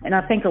 And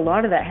I think a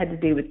lot of that had to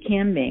do with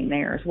Kim being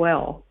there as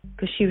well,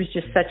 because she was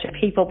just such a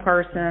people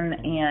person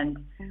and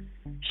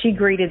she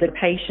greeted the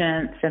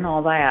patients and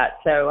all that.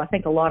 So I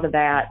think a lot of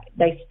that,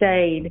 they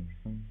stayed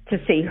to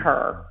see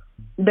her.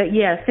 But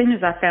yeah, as soon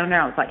as I found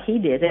out, it's like, he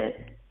did it.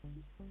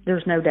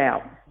 There's no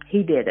doubt.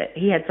 He did it.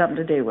 He had something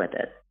to do with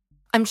it.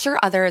 I'm sure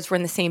others were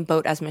in the same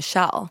boat as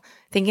Michelle,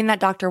 thinking that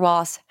Dr.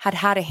 Wallace had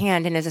had a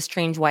hand in his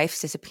estranged wife's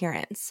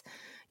disappearance.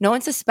 No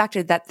one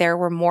suspected that there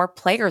were more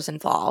players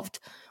involved,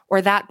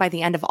 or that by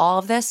the end of all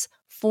of this,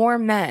 4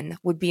 men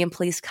would be in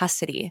police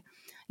custody.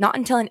 Not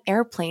until an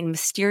airplane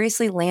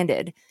mysteriously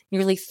landed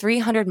nearly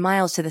 300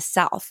 miles to the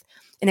south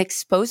and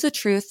exposed the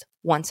truth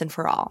once and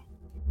for all.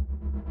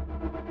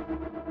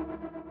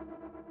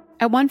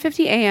 At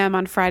 1:50 a.m.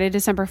 on Friday,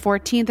 December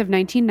 14th of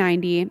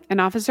 1990,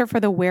 an officer for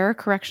the Ware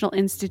Correctional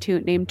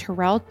Institute named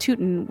Terrell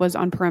Tootin was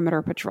on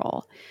perimeter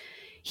patrol.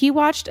 He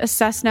watched a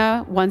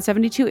Cessna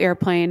 172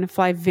 airplane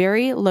fly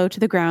very low to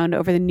the ground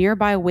over the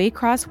nearby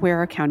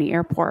Waycross-Ware County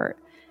Airport.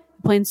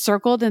 The plane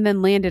circled and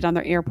then landed on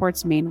the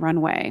airport's main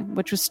runway,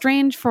 which was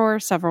strange for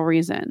several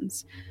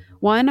reasons.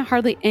 1,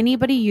 hardly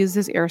anybody used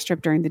this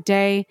airstrip during the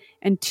day,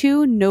 and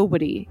 2,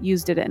 nobody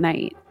used it at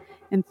night.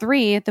 And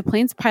 3, the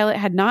plane's pilot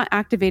had not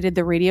activated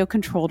the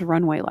radio-controlled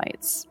runway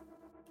lights.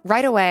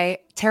 Right away,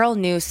 Terrell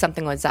knew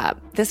something was up.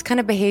 This kind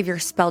of behavior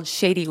spelled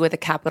shady with a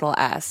capital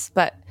S,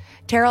 but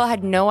Terrell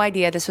had no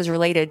idea this was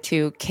related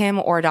to Kim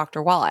or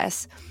Dr.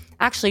 Wallace.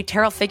 Actually,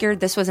 Terrell figured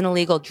this was an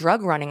illegal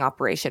drug running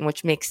operation,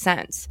 which makes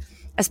sense,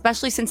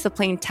 especially since the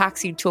plane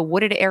taxied to a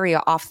wooded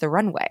area off the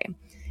runway.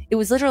 It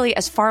was literally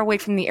as far away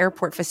from the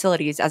airport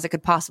facilities as it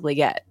could possibly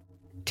get.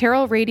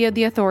 Terrell radioed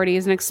the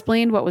authorities and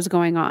explained what was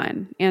going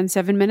on, and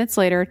 7 minutes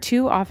later,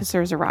 2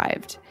 officers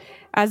arrived.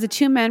 As the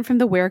 2 men from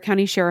the Ware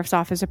County Sheriff's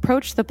Office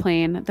approached the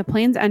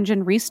plane's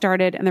engine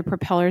restarted and the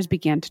propellers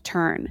began to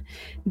turn.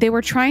 They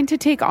were trying to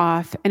take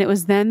off, and it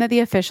was then that the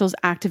officials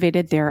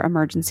activated their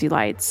emergency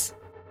lights.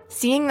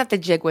 Seeing that the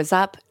jig was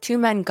up, 2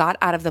 men got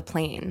out of the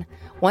plane,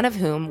 one of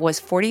whom was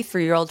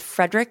 43-year-old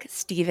Frederick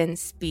Stephen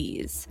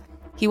Spees.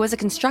 He was a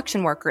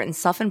construction worker and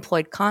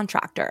self-employed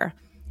contractor,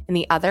 and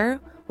the other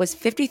was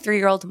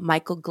 53-year-old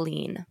Michael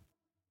Glean.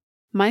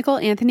 Michael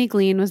Anthony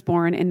Glean was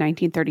born in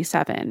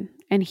 1937,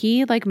 and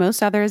he, like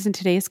most others in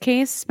today's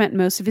case, spent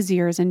most of his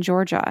years in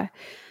Georgia.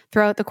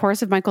 Throughout the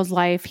course of Michael's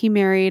life, he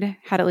married,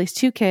 had at least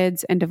 2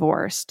 kids, and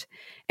divorced.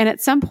 And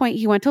at some point,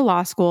 he went to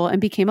law school and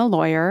became a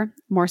lawyer,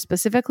 more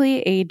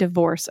specifically, a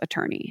divorce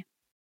attorney.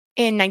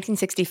 In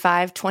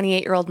 1965,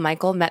 28-year-old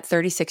Michael met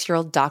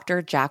 36-year-old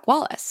Dr. Jack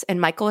Wallace, and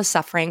Michael was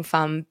suffering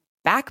from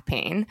back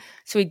pain,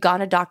 so he'd gone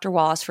to Dr.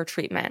 Wallace for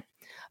treatment.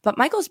 But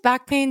Michael's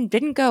back pain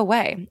didn't go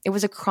away. It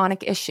was a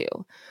chronic issue.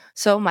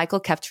 So Michael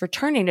kept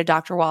returning to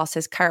Dr.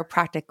 Wallace's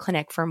chiropractic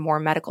clinic for more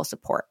medical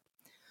support.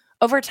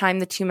 Over time,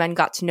 the 2 men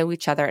got to know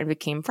each other and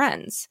became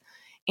friends.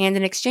 And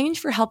in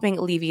exchange for helping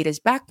alleviate his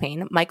back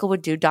pain, Michael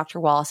would do Dr.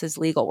 Wallace's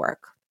legal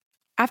work.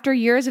 After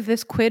years of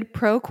this quid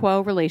pro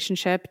quo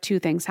relationship, 2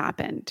 things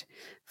happened.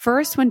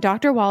 First, when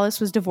Dr. Wallace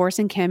was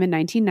divorcing Kim in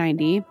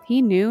 1990,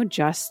 he knew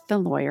just the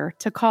lawyer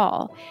to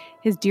call,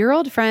 his dear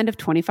old friend of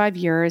 25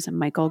 years,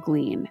 Michael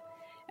Glean.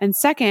 And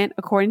second,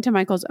 according to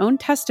Michael's own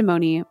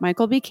testimony,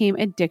 Michael became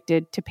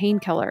addicted to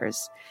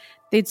painkillers.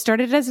 They'd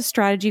started as a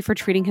strategy for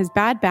treating his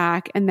bad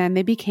back, and then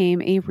they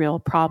became a real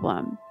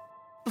problem.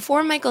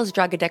 Before Michael's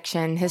drug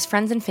addiction, his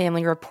friends and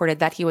family reported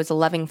that he was a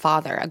loving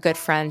father, a good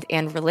friend,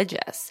 and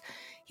religious.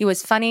 He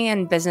was funny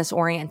and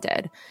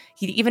business-oriented.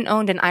 He'd even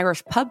owned an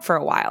Irish pub for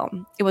a while.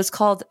 It was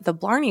called the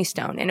Blarney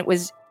Stone, and it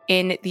was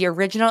in the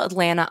original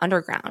Atlanta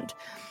Underground.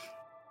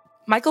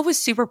 Michael was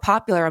super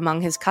popular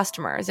among his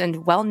customers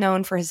and well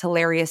known for his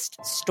hilarious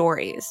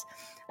stories.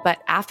 But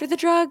after the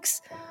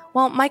drugs,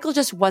 well, Michael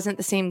just wasn't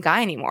the same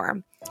guy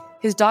anymore.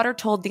 His daughter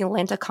told the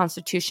Atlanta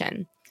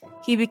Constitution.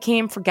 He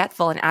became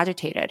forgetful and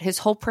agitated. His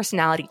whole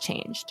personality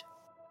changed.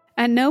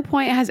 At no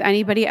point has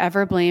anybody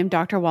ever blamed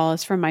Dr.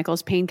 Wallace for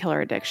Michael's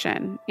painkiller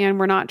addiction, and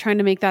we're not trying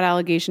to make that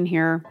allegation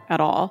here at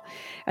all.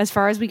 As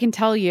far as we can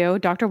tell you,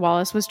 Dr.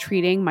 Wallace was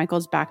treating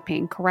Michael's back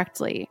pain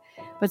correctly.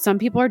 But some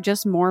people are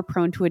just more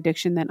prone to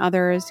addiction than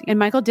others, and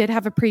Michael did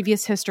have a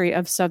previous history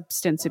of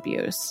substance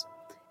abuse.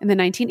 In the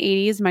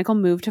 1980s, Michael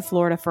moved to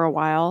Florida for a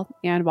while,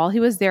 and while he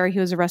was there, he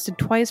was arrested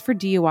twice for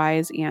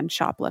DUIs and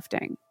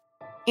shoplifting.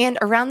 And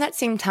around that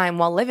same time,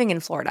 while living in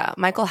Florida,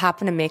 Michael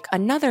happened to make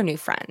another new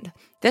friend.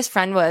 This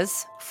friend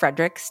was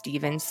Frederick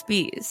Stephen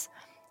Spees.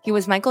 He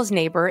was Michael's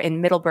neighbor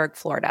in Middleburg,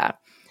 Florida.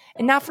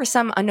 And now, for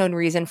some unknown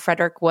reason,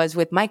 Frederick was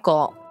with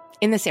Michael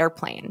in this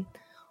airplane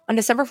on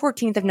December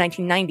 14th of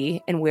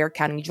 1990 in Ware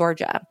County,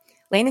 Georgia,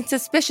 landing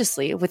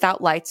suspiciously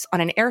without lights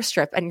on an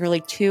airstrip at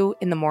nearly 2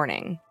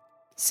 a.m.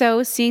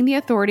 So, seeing the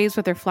authorities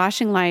with their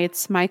flashing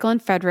lights, Michael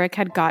and Frederick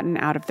had gotten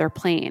out of their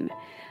plane.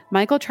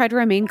 Michael tried to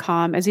remain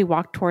calm as he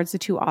walked towards the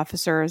 2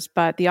 officers,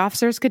 but the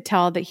officers could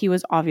tell that he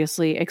was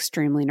obviously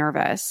extremely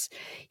nervous.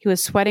 He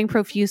was sweating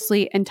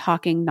profusely and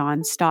talking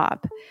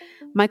nonstop.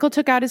 Michael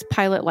took out his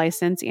pilot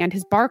license and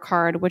his bar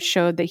card, which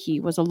showed that he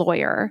was a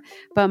lawyer,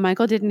 but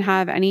Michael didn't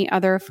have any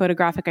other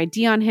photographic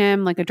ID on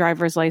him, like a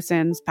driver's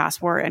license,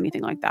 passport,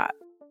 anything like that.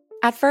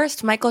 At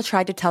first, Michael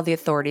tried to tell the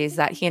authorities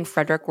that he and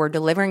Frederick were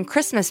delivering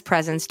Christmas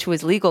presents to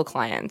his legal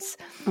clients.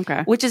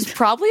 Okay. Which is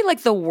probably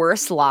like the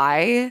worst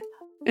lie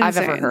Insane. I've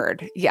ever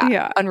heard.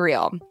 Yeah,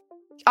 unreal.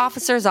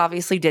 Officers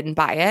obviously didn't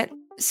buy it.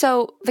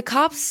 So the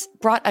cops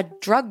brought a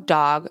drug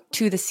dog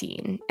to the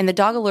scene, and the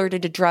dog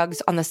alerted to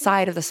drugs on the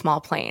side of the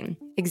small plane,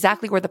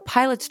 exactly where the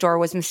pilot's door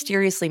was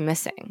mysteriously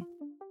missing.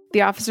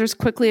 The officers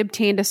quickly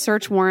obtained a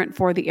search warrant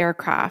for the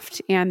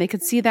aircraft, and they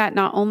could see that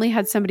not only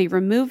had somebody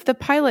removed the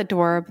pilot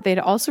door, but they'd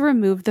also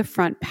removed the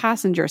front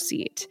passenger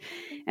seat.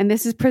 And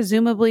this is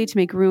presumably to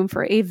make room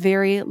for a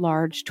very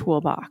large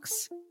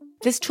toolbox.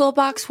 This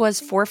toolbox was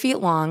 4 feet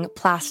long,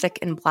 plastic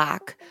and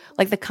black,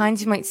 like the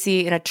kinds you might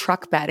see in a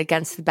truck bed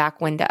against the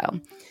back window.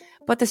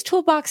 But this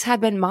toolbox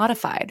had been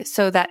modified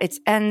so that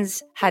its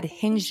ends had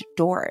hinged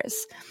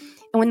doors.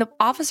 And when the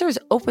officers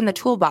opened the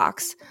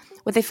toolbox,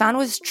 what they found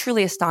was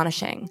truly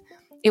astonishing.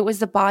 It was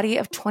the body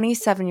of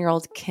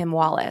 27-year-old Kim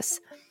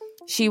Wallace.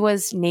 She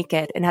was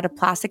naked and had a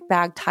plastic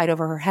bag tied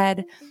over her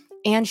head,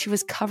 and she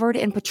was covered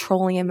in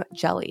petroleum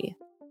jelly.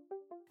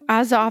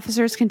 As the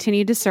officers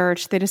continued to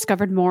search, they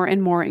discovered more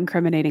and more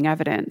incriminating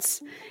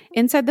evidence.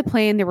 Inside the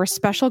plane, there were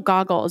special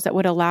goggles that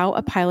would allow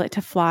a pilot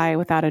to fly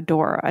without a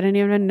door. I didn't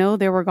even know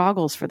there were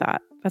goggles for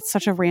that. That's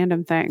such a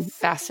random thing.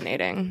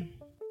 Fascinating.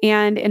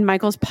 And in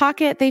Michael's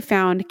pocket, they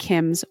found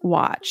Kim's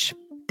watch.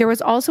 There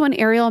was also an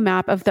aerial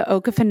map of the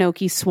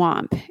Okefenokee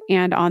swamp,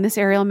 and on this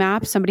aerial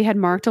map, somebody had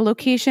marked a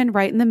location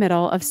right in the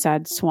middle of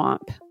said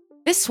swamp.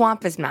 This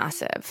swamp is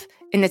massive.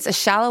 and it's a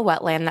shallow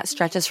wetland that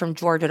stretches from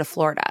Georgia to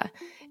Florida.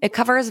 It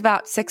covers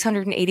about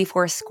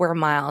 684 square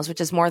miles,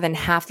 which is more than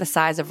half the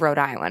size of Rhode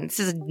Island. This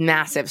is a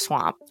massive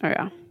swamp. Oh,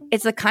 yeah.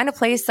 It's the kind of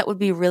place that would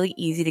be really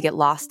easy to get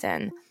lost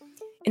in.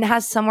 And it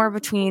has somewhere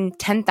between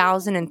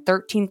 10,000 and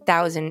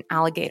 13,000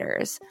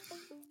 alligators.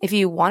 If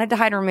you wanted to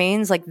hide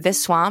remains, like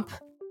this swamp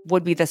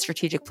would be the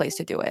strategic place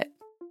to do it.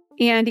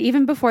 And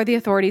even before the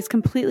authorities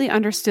completely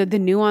understood the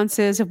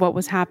nuances of what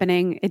was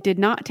happening, it did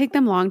not take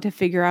them long to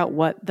figure out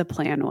what the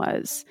plan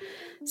was.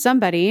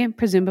 Somebody,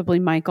 presumably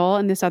Michael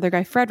and this other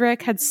guy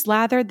Frederick, had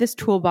slathered this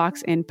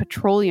toolbox in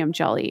petroleum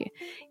jelly,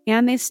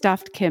 and they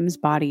stuffed Kim's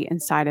body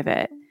inside of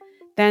it.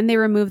 Then they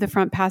removed the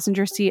front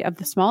passenger seat of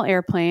the small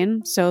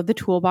airplane so the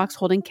toolbox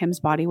holding Kim's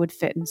body would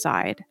fit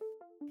inside.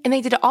 And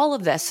they did all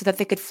of this so that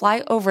they could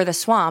fly over the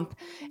swamp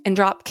and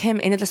drop Kim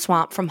into the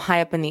swamp from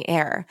high up in the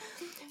air.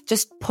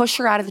 Just push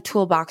her out of the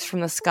toolbox from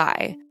the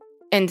sky.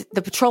 And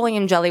the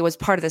petroleum jelly was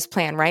part of this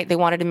plan, right? They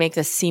wanted to make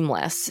this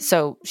seamless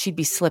so she'd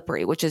be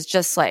slippery, which is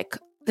just like,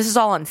 this is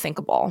all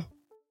unthinkable.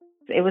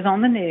 It was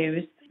on the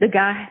news. The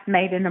guy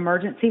made an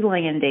emergency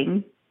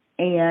landing.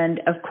 And,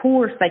 of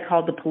course, they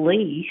called the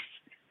police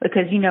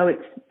because, you know,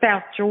 it's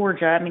South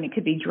Georgia. I mean, it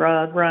could be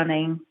drug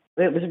running.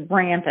 It was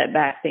rampant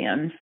back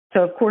then.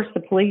 So, of course, the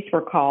police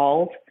were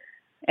called,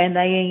 and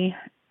they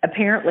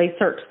apparently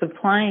searched the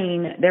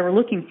plane. They were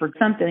looking for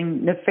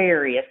something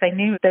nefarious. They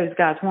knew those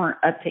guys weren't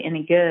up to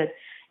any good,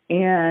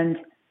 and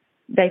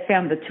they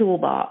found the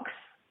toolbox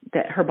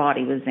that her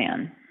body was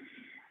in.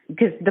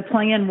 Because the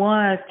plan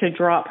was to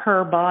drop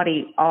her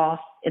body off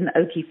in the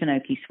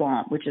Okefenokee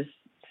Swamp, which is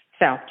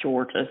South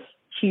Georgia's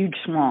huge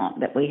swamp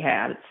that we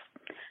have.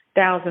 It's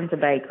thousands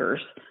of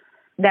acres.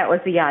 That was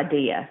the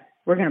idea.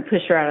 We're going to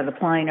push her out of the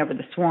plane over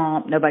the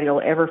swamp. Nobody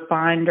will ever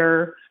find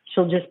her.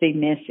 She'll just be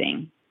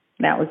missing.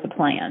 That was the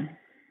plan.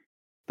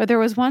 But there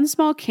was one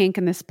small kink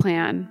in this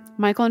plan.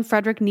 Michael and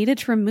Frederick needed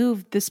to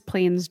remove this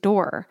plane's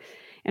door.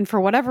 And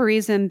for whatever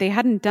reason, they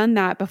hadn't done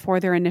that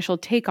before their initial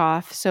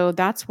takeoff, so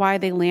that's why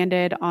they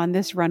landed on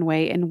this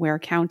runway in Ware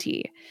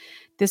County.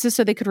 This is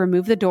so they could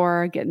remove the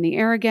door, get in the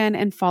air again,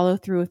 and follow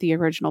through with the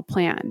original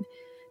plan.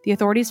 The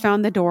authorities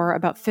found the door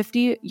about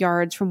 50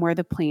 yards from where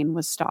the plane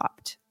was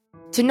stopped.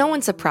 To no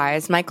one's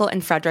surprise, Michael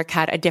and Frederick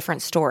had a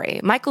different story.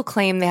 Michael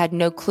claimed they had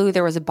no clue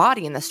there was a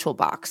body in this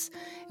toolbox.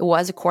 It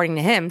was, according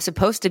to him,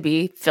 supposed to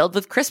be filled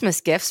with Christmas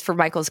gifts for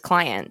Michael's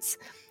clients.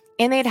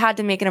 And they'd had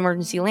to make an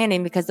emergency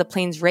landing because the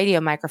plane's radio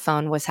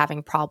microphone was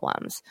having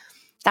problems.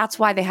 That's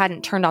why they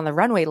hadn't turned on the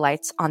runway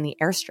lights on the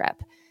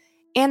airstrip.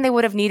 And they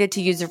would have needed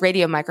to use a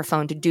radio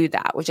microphone to do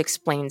that, which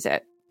explains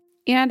it.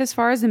 And as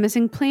far as the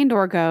missing plane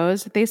door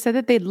goes, they said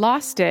that they'd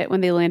lost it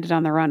when they landed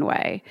on the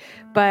runway.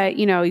 But,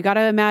 you know, you got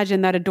to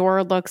imagine that a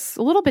door looks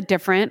a little bit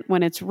different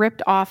when it's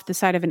ripped off the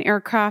side of an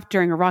aircraft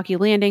during a rocky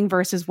landing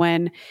versus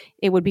when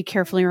it would be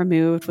carefully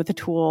removed with the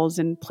tools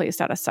and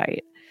placed out of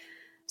sight.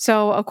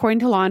 So, according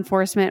to law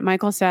enforcement,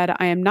 Michael said,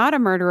 "I am not a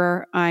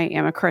murderer, I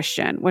am a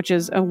Christian," which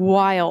is a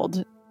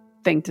wild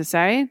thing to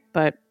say,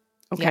 but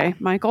okay, yeah.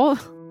 Michael.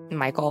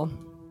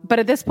 But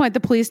at this point,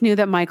 the police knew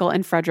that Michael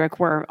and Frederick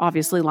were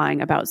obviously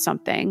lying about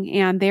something,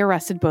 and they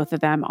arrested both of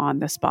them on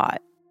the spot.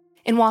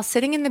 And while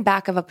sitting in the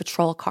back of a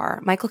patrol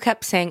car, Michael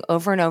kept saying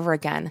over and over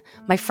again,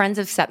 "My friends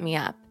have set me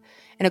up."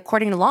 And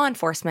according to law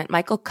enforcement,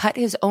 Michael cut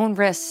his own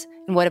wrists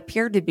in what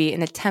appeared to be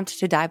an attempt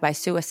to die by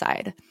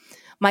suicide.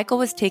 Michael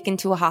was taken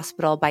to a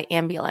hospital by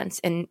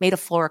ambulance and made a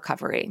full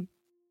recovery.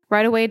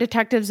 Right away,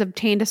 detectives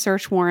obtained a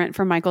search warrant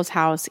for Michael's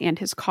house and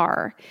his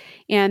car.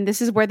 And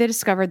this is where they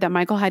discovered that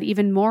Michael had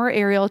even more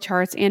aerial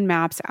charts and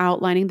maps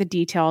outlining the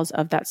details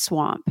of that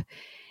swamp.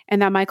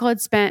 And that Michael had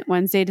spent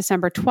Wednesday,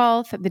 December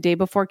 12th, the day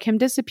before Kim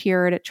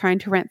disappeared, trying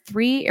to rent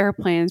 3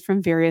 airplanes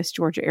from various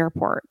Georgia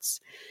airports.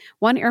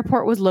 One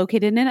airport was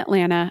located in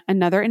Atlanta,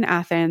 another in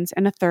Athens,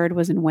 and a third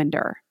was in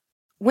Winder.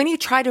 When he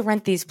tried to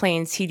rent these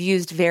planes, he'd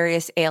used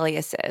various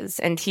aliases,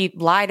 and he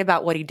lied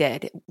about what he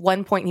did. At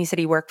one point, he said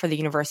he worked for the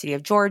University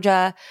of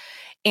Georgia,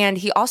 and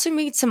he also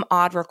made some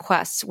odd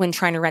requests when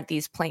trying to rent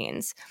these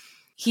planes.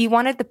 He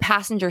wanted the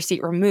passenger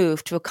seat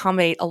removed to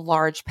accommodate a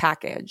large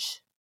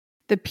package.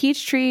 The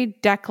Peachtree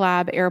Deck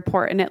Lab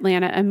Airport in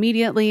Atlanta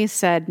immediately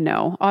said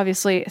no.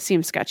 Obviously, it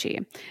seems sketchy.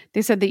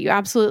 They said that you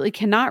absolutely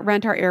cannot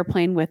rent our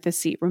airplane with the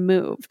seat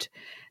removed.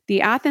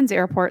 The Athens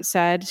airport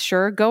said,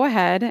 "Sure, go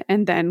ahead,"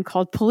 and then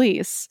called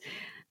police.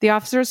 The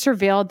officers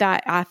surveilled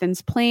that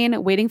Athens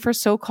plane, waiting for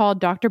so-called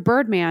Dr.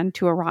 Birdman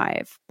to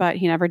arrive, but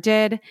he never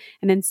did,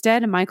 and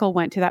instead Michael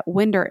went to that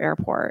Winder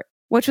airport,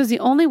 which was the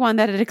only one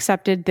that had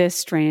accepted this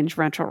strange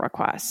rental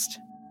request.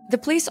 The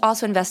police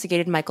also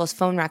investigated Michael's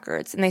phone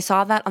records, and they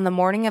saw that on the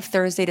morning of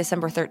Thursday,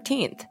 December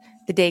 13th,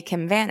 the day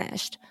Kim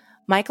vanished,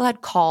 Michael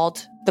had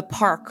called the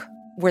park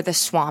where the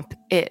swamp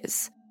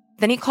is.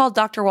 Then he called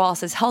Dr.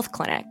 Wallace's health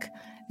clinic.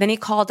 Then he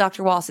called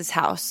Dr. Wallace's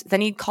house. Then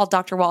he called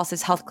Dr.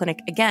 Wallace's health clinic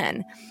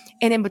again.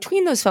 And in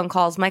between those phone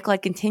calls, Michael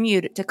had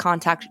continued to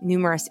contact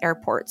numerous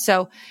airports.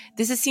 So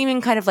this is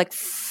seeming kind of like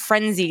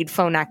frenzied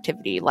phone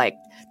activity, like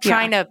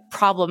trying to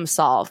problem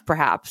solve,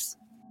 perhaps.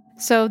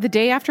 So the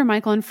day after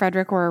Michael and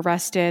Frederick were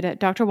arrested,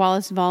 Dr.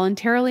 Wallace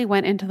voluntarily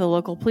went into the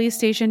local police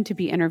station to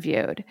be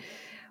interviewed.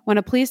 When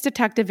a police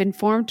detective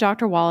informed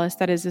Dr. Wallace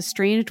that his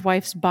estranged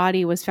wife's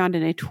body was found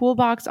in a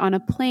toolbox on a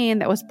plane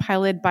that was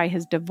piloted by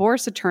his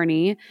divorce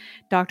attorney,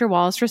 Dr.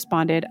 Wallace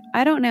responded,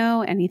 "I don't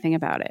know anything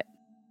about it."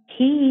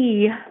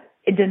 He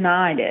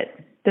denied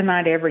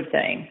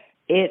everything.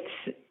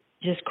 It's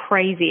just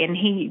crazy. And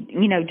he,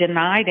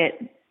 denied it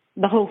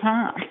the whole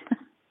time.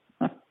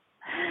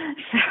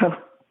 So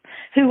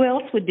who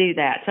else would do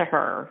that to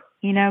her?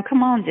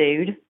 Come on,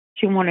 dude.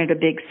 She wanted a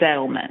big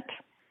settlement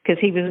because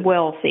he was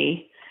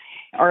wealthy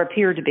or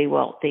appeared to be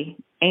wealthy,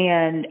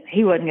 and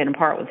he wasn't going to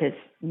part with his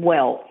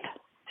wealth.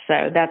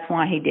 So that's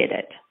why he did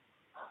it.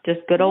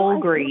 Just good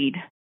old greed.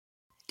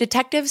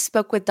 Detectives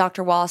spoke with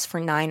Dr. Wallace for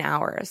 9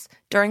 hours,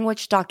 during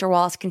which Dr.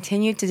 Wallace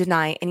continued to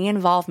deny any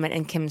involvement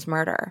in Kim's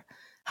murder.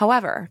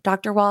 However,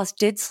 Dr. Wallace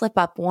did slip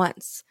up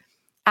once.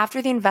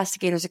 After the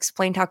investigators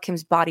explained how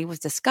Kim's body was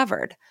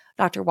discovered,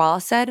 Dr.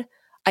 Wallace said,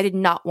 "I did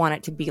not want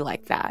it to be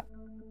like that."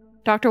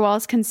 Dr.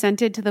 Wallace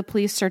consented to the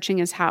police searching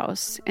his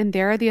house, and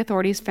there the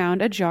authorities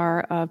found a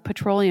jar of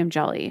petroleum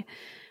jelly.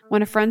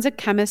 When a forensic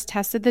chemist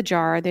tested the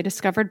jar, they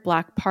discovered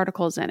black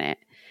particles in it.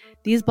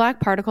 These black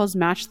particles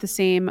matched the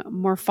same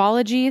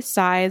morphology,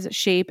 size,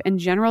 shape, and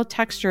general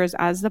textures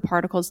as the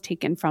particles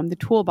taken from the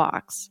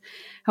toolbox.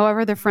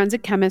 However, the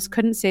forensic chemist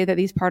couldn't say that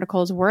these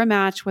particles were a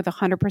match with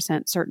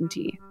 100%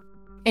 certainty.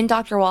 In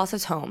Dr.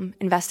 Wallace's home,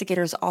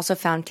 investigators also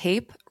found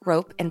tape,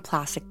 rope, and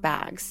plastic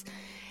bags.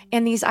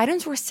 And these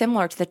items were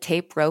similar to the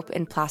tape, rope,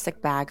 and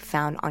plastic bag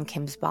found on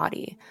Kim's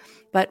body.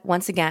 But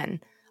once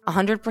again,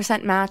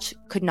 100% match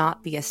could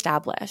not be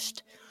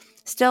established.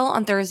 Still,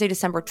 on Thursday,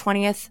 December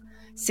 20th,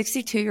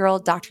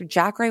 62-year-old Dr.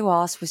 Jack Ray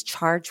Wallace was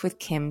charged with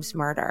Kim's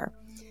murder.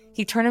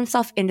 He turned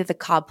himself into the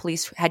Cobb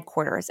Police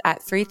headquarters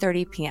at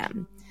 3:30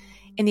 p.m.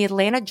 And the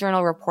Atlanta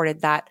Journal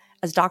reported that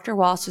as Dr.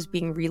 Wallace was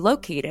being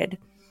relocated,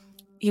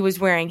 he was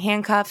wearing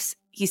handcuffs.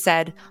 He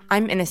said,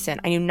 "I'm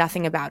innocent. I knew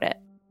nothing about it."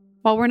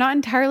 While we're not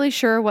entirely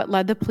sure what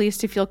led the police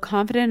to feel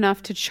confident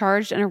enough to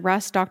charge and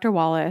arrest Dr.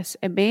 Wallace,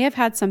 it may have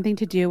had something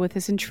to do with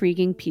this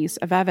intriguing piece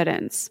of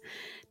evidence.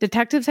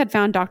 Detectives had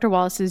found Dr.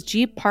 Wallace's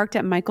Jeep parked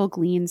at Michael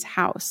Glean's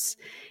house,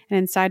 and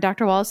inside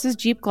Dr. Wallace's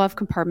Jeep glove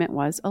compartment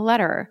was a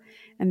letter,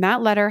 and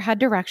that letter had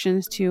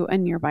directions to a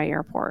nearby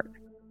airport.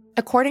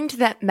 According to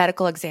the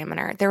medical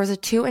examiner, there was a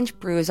 2-inch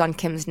bruise on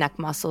Kim's neck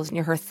muscles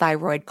near her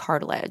thyroid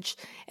cartilage,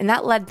 and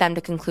that led them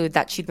to conclude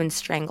that she'd been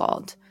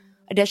strangled.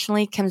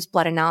 Additionally, Kim's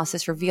blood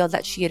analysis revealed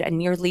that she had a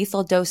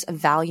near-lethal dose of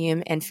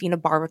Valium and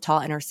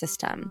phenobarbital in her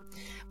system.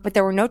 But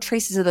there were no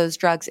traces of those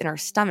drugs in her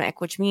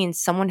stomach, which means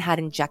someone had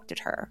injected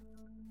her.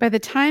 By the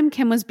time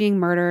Kim was being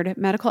murdered,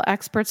 medical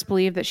experts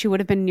believed that she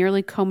would have been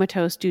nearly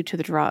comatose due to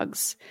the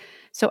drugs.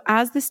 So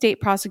as the state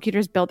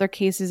prosecutors built their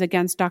cases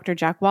against Dr.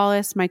 Jack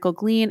Wallace, Michael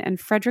Glean, and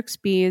Frederick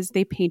Spies,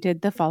 they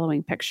painted the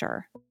following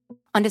picture.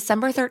 On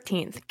December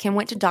 13th, Kim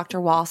went to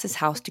Dr. Wallace's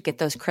house to get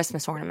those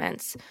Christmas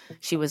ornaments.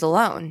 She was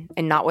alone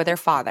and not with her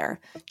father,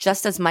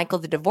 just as Michael,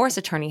 the divorce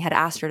attorney, had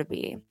asked her to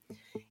be.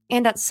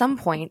 And at some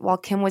point, while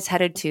Kim was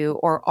headed to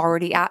or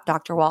already at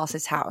Dr.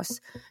 Wallace's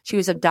house, she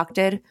was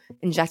abducted,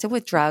 injected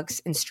with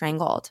drugs, and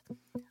strangled.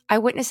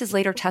 Eyewitnesses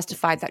later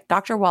testified that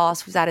Dr.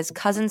 Wallace was at his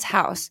cousin's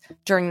house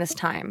during this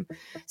time,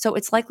 so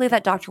it's likely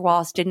that Dr.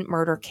 Wallace didn't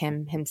murder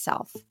Kim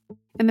himself.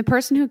 And the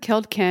person who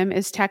killed Kim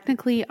is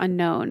technically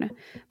unknown,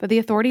 but the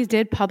authorities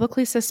did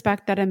publicly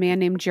suspect that a man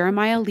named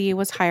Jeremiah Lee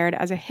was hired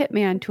as a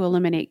hitman to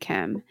eliminate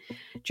Kim.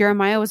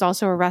 Jeremiah was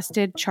also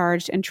arrested,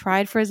 charged, and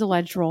tried for his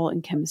alleged role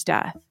in Kim's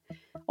death.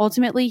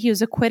 Ultimately, he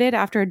was acquitted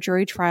after a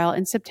jury trial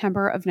in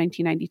September of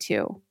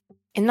 1992.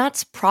 And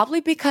that's probably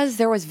because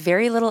there was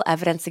very little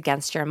evidence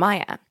against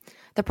Jeremiah.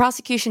 The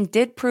prosecution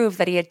did prove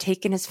that he had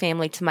taken his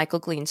family to Michael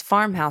Glean's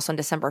farmhouse on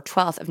December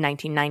 12th of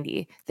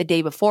 1990, the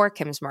day before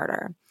Kim's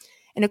murder.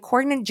 And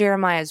according to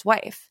Jeremiah's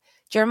wife,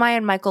 Jeremiah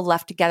and Michael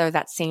left together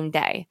that same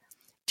day.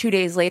 2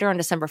 days later, on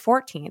December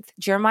 14th,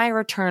 Jeremiah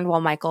returned while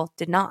Michael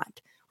did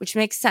not, which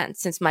makes sense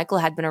since Michael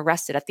had been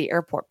arrested at the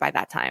airport by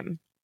that time.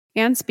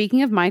 And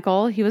speaking of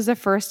Michael, he was the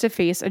first to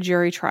face a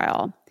jury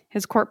trial.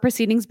 His court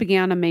proceedings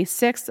began on May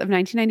 6th of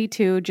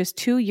 1992, just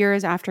 2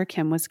 years after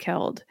Kim was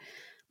killed.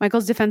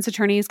 Michael's defense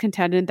attorneys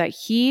contended that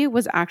he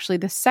was actually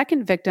the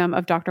second victim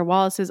of Dr.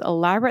 Wallace's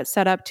elaborate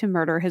setup to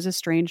murder his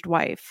estranged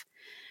wife.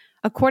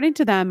 According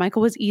to them,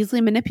 Michael was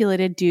easily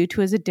manipulated due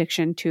to his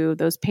addiction to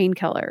those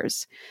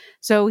painkillers.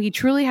 So he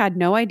truly had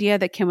no idea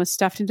that Kim was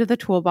stuffed into the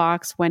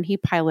toolbox when he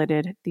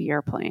piloted the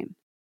airplane.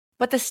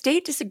 But the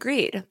state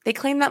disagreed. They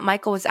claimed that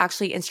Michael was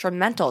actually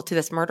instrumental to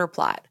this murder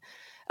plot.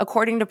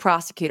 According to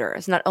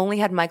prosecutors, not only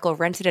had Michael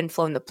rented and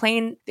flown the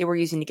plane they were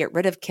using to get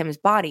rid of Kim's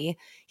body,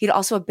 he'd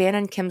also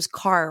abandoned Kim's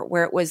car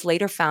where it was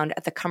later found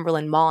at the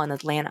Cumberland Mall in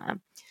Atlanta.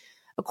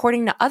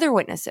 According to other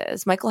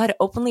witnesses, Michael had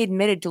openly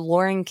admitted to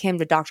luring Kim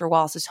to Dr.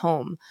 Wallace's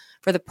home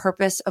for the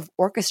purpose of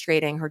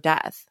orchestrating her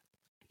death.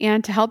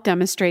 And to help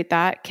demonstrate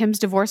that, Kim's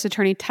divorce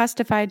attorney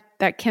testified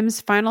that Kim's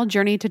final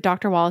journey to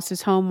Dr.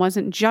 Wallace's home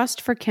wasn't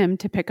just for Kim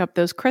to pick up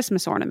those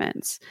Christmas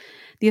ornaments.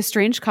 The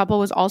estranged couple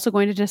was also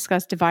going to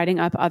discuss dividing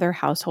up other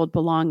household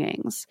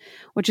belongings,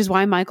 which is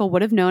why Michael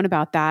would have known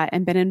about that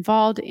and been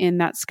involved in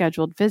that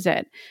scheduled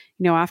visit.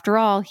 After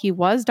all, he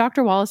was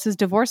Dr. Wallace's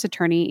divorce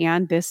attorney,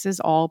 and this is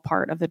all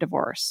part of the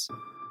divorce.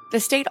 The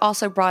state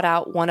also brought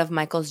out one of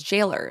Michael's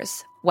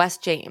jailers, Wes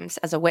James,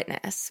 as a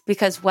witness,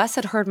 because Wes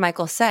had heard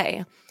Michael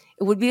say,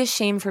 "It would be a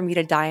shame for me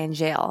to die in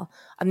jail.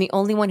 I'm the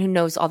only one who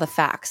knows all the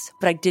facts,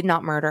 but I did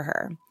not murder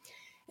her."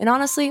 And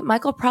honestly,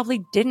 Michael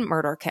probably didn't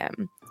murder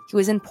Kim. He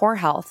was in poor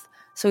health,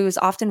 so he was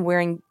often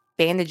wearing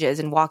bandages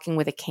and walking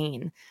with a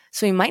cane,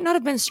 so he might not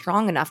have been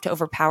strong enough to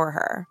overpower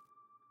her.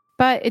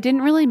 But it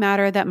didn't really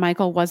matter that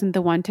Michael wasn't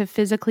the one to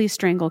physically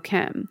strangle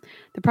Kim.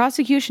 The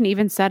prosecution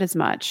even said as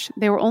much.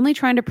 They were only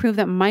trying to prove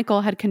that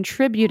Michael had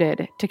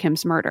contributed to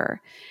Kim's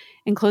murder.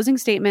 In closing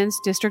statements,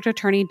 District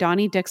Attorney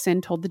Donnie Dixon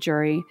told the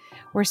jury,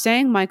 "We're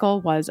saying Michael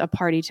was a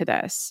party to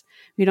this.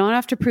 We don't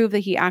have to prove that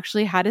he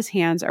actually had his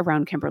hands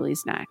around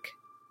Kimberly's neck."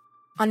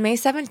 On May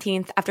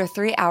 17th, after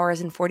 3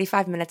 hours and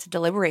 45 minutes of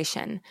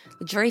deliberation,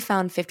 the jury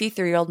found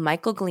 53-year-old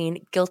Michael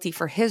Glean guilty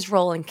for his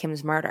role in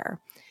Kim's murder.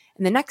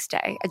 And the next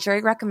day, a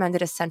jury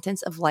recommended a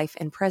sentence of life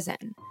in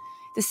prison.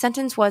 This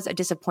sentence was a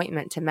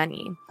disappointment to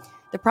many.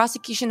 The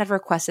prosecution had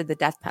requested the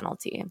death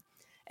penalty,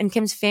 and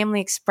Kim's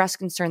family expressed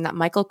concern that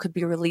Michael could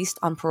be released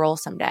on parole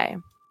someday.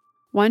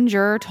 One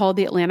juror told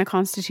the Atlanta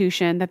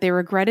Constitution that they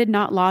regretted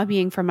not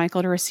lobbying for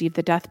Michael to receive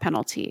the death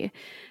penalty.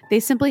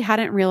 They simply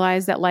hadn't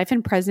realized that life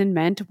in prison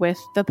meant with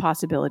the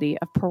possibility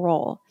of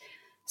parole.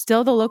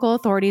 Still, the local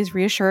authorities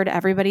reassured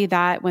everybody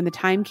that when the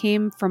time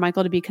came for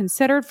Michael to be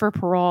considered for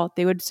parole,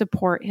 they would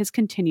support his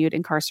continued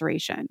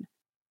incarceration.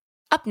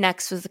 Up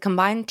next was the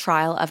combined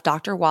trial of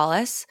Dr.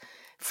 Wallace,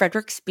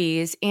 Frederick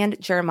Spees, and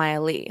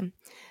Jeremiah Lee.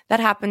 That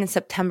happened in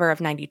September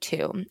of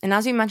 '92, and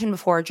as we mentioned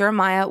before,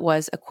 Jeremiah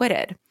was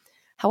acquitted.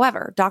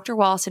 However, Dr.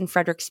 Wallace and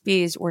Frederick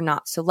Spees were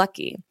not so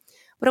lucky.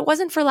 But it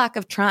wasn't for lack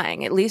of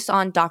trying, at least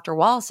on Dr.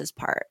 Wallace's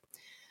part.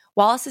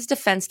 Wallace's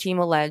defense team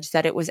alleged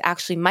that it was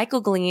actually Michael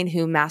Glean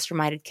who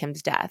masterminded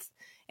Kim's death.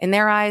 In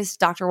their eyes,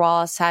 Dr.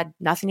 Wallace had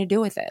nothing to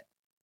do with it.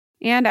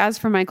 And as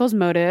for Michael's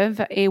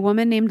motive, a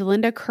woman named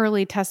Linda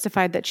Curley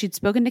testified that she'd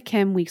spoken to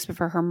Kim weeks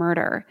before her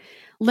murder.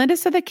 Linda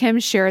said that Kim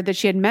shared that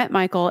she had met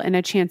Michael in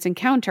a chance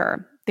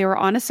encounter. They were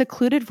on a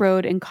secluded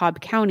road in Cobb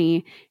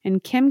County,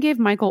 and Kim gave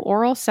Michael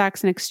oral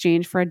sex in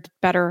exchange for a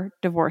better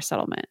divorce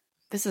settlement.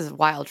 This is a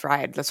wild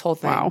ride, this whole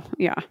thing. Wow,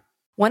 yeah.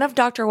 One of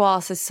Dr.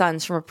 Wallace's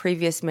sons from a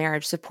previous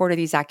marriage supported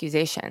these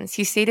accusations.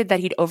 He stated that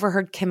he'd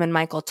overheard Kim and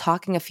Michael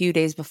talking a few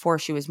days before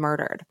she was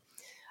murdered.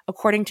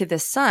 According to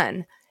this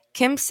son,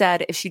 Kim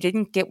said if she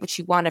didn't get what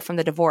she wanted from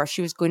the divorce,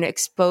 she was going to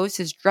expose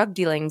his drug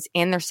dealings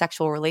and their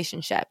sexual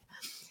relationship.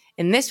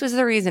 And this was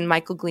the reason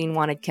Michael Glean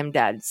wanted Kim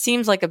dead.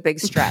 Seems like a big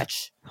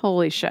stretch.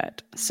 Holy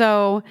shit.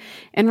 So,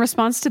 in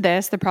response to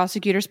this, the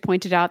prosecutors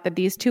pointed out that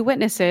these two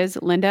witnesses,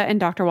 Linda and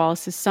Dr.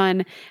 Wallace's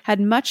son,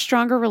 had much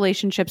stronger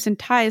relationships and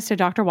ties to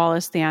Dr.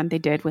 Wallace than they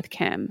did with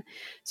Kim.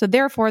 So,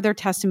 therefore, their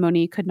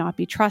testimony could not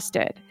be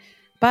trusted.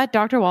 But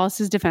Dr.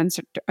 Wallace's defense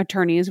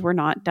attorneys were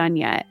not done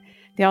yet.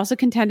 They also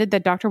contended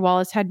that Dr.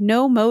 Wallace had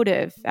no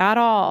motive at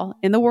all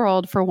in the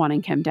world for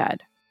wanting Kim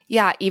dead.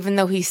 Yeah, even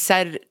though he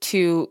said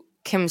to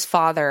Kim's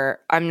father,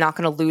 "I'm not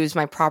going to lose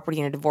my property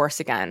in a divorce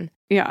again."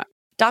 Yeah.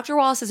 Dr.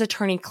 Wallace's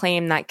attorney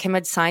claimed that Kim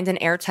had signed an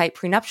airtight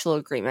prenuptial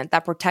agreement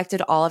that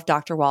protected all of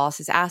Dr.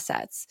 Wallace's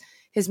assets.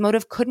 His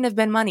motive couldn't have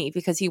been money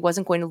because he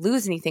wasn't going to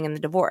lose anything in the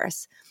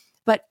divorce.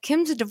 But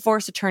Kim's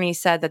divorce attorney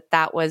said that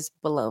that was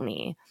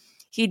baloney.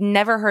 He'd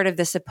never heard of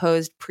this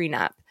supposed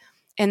prenup.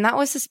 And that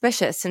was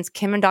suspicious since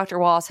Kim and Dr.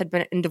 Wallace had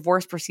been in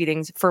divorce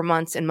proceedings for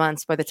months and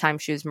months by the time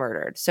she was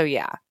murdered. So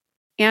yeah.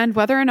 And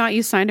whether or not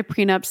you signed a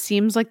prenup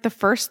seems like the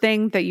first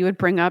thing that you would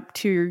bring up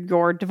to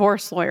your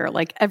divorce lawyer.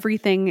 Like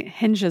everything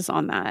hinges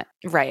on that.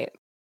 Right.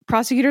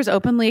 Prosecutors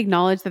openly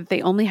acknowledged that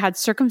they only had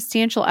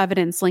circumstantial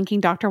evidence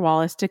linking Dr.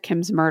 Wallace to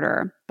Kim's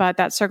murder, but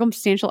that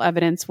circumstantial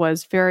evidence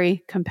was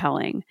very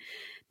compelling.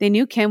 They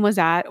knew Kim was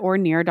at or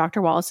near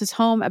Dr. Wallace's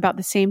home about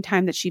the same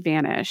time that she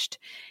vanished,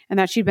 and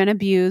that she'd been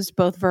abused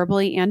both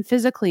verbally and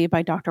physically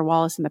by Dr.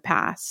 Wallace in the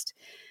past.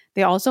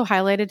 They also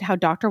highlighted how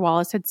Dr.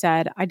 Wallace had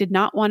said, "I did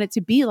not want it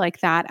to be like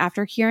that,"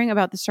 after hearing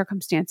about the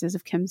circumstances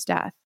of Kim's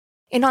death.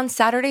 And on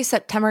Saturday,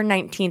 September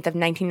 19th of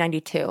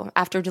 1992,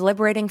 after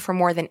deliberating for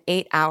more than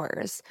 8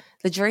 hours,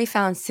 the jury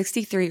found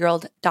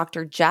 63-year-old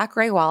Dr. Jack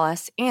Ray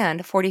Wallace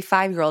and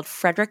 45-year-old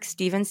Frederick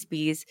Stephen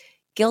Spees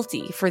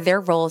guilty for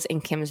their roles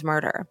in Kim's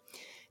murder.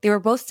 They were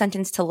both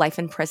sentenced to life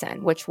in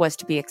prison, which was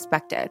to be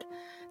expected.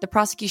 The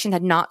prosecution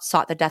had not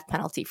sought the death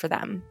penalty for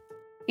them.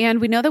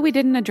 And we know that we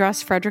didn't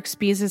address Frederick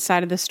Spees'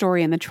 side of the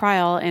story in the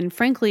trial, and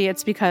frankly,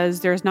 it's because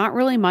there's not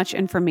really much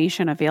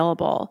information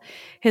available.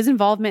 His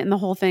involvement in the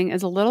whole thing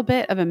is a little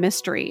bit of a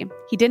mystery.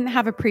 He didn't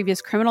have a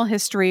previous criminal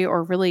history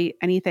or really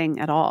anything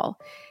at all.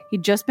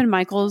 He'd just been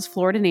Michael's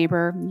Florida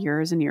neighbor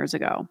years and years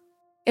ago.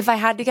 If I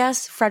had to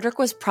guess, Frederick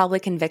was probably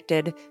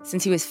convicted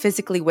since he was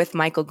physically with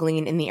Michael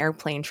Glean in the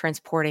airplane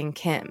transporting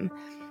Kim.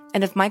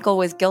 And if Michael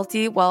was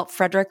guilty, well,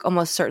 Frederick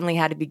almost certainly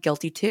had to be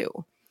guilty too.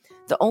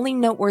 The only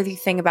noteworthy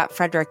thing about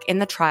Frederick in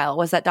the trial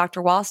was that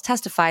Dr. Wallace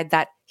testified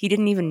that he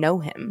didn't even know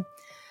him.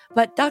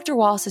 But Dr.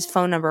 Wallace's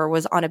phone number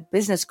was on a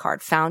business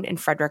card found in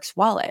Frederick's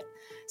wallet,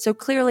 so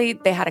clearly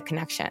they had a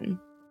connection.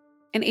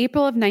 In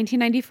April of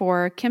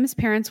 1994, Kim's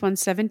parents won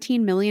 $17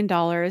 million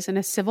in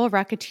a civil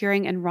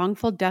racketeering and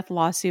wrongful death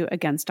lawsuit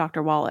against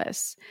Dr.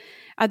 Wallace.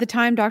 At the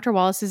time, Dr.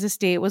 Wallace's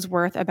estate was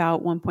worth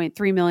about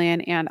 $1.3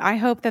 million, and I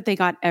hope that they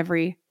got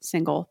every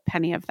single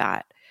penny of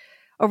that.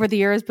 Over the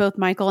years, both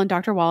Michael and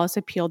Dr. Wallace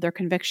appealed their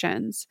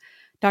convictions.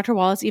 Dr.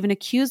 Wallace even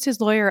accused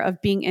his lawyer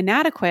of being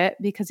inadequate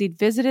because he'd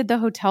visited the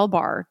hotel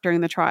bar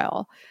during the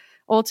trial.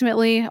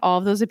 Ultimately, all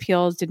of those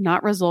appeals did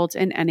not result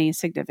in any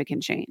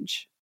significant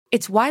change.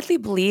 It's widely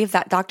believed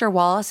that Dr.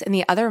 Wallace and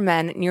the other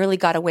men nearly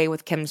got away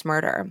with Kim's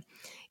murder.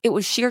 It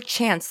was sheer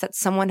chance that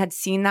someone had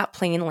seen that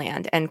plane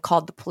land and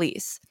called the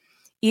police.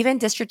 Even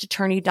District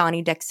Attorney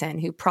Donnie Dixon,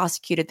 who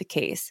prosecuted the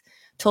case,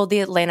 told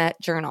the Atlanta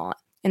Journal,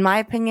 "In my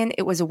opinion,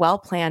 it was a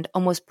well-planned,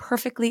 almost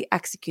perfectly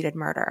executed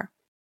murder."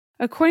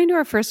 According to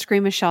our first-degree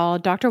Michelle,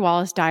 Dr.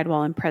 Wallace died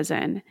while in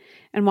prison.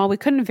 And while we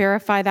couldn't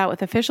verify that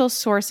with official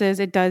sources,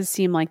 it does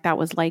seem like that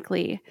was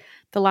likely.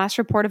 The last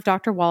report of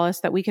Dr.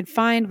 Wallace that we could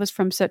find was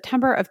from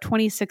September of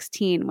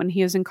 2016 when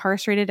he was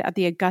incarcerated at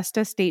the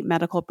Augusta State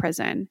Medical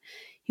Prison.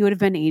 He would have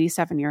been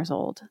 87 years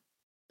old.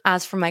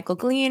 As for Michael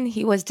Glean,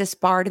 he was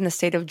disbarred in the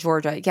state of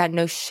Georgia. Yeah,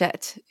 no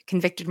shit.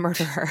 Convicted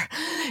murderer.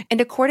 And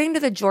according to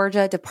the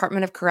Georgia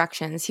Department of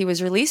Corrections, he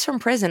was released from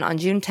prison on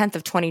June 10th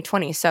of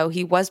 2020, so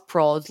he was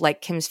paroled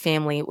like Kim's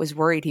family was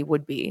worried he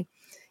would be.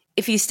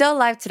 If he's still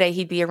alive today,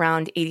 he'd be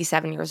around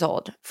 87 years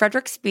old.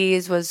 Frederick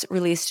Spees was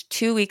released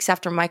 2 weeks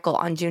after Michael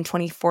on June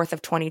 24th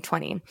of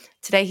 2020.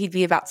 Today, he'd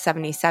be about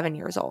 77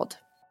 years old.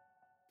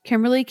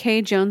 Kimberly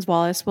Kaye Jones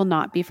Wallace will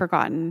not be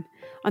forgotten.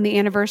 On the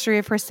anniversary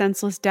of her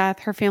senseless death,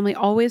 her family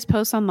always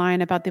posts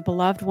online about the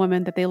beloved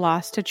woman that they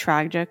lost to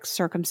tragic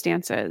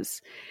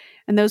circumstances.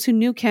 And those who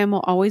knew Kim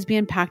will always be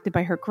impacted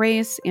by her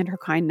grace and her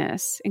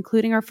kindness,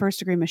 including our first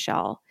degree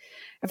Michelle.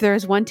 If there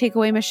is one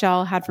takeaway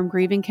Michelle had from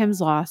grieving Kim's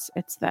loss,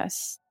 it's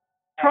this.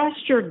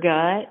 Trust your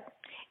gut.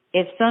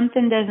 If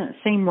something doesn't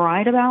seem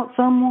right about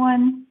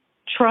someone,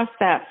 trust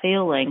that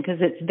feeling because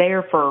it's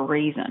there for a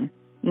reason.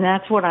 And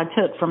that's what I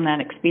took from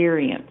that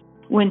experience.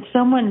 When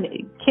someone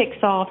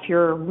kicks off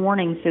your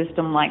warning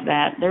system like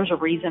that, there's a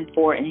reason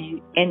for it,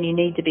 and you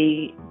need to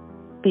be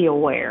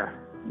aware.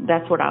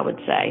 That's what I would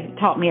say. It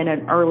taught me at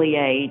an early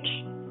age.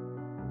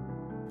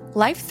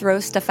 Life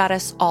throws stuff at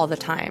us all the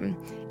time.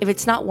 If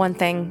it's not one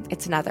thing,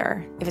 it's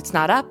another. If it's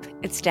not up,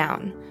 it's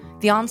down.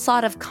 The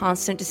onslaught of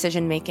constant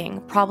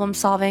decision-making,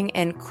 problem-solving,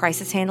 and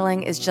crisis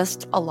handling is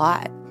just a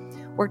lot.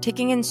 We're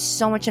taking in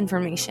so much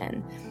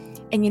information.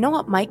 And you know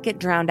what might get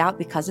drowned out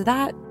because of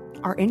that?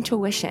 Our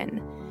intuition.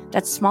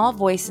 That small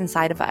voice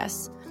inside of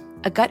us.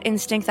 A gut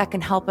instinct that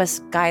can help us,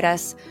 guide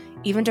us,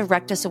 even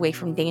direct us away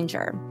from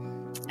danger.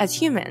 As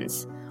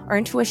humans, our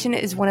intuition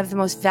is one of the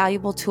most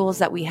valuable tools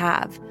that we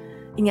have.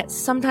 And yet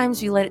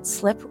sometimes we let it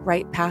slip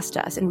right past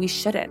us, and we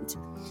shouldn't.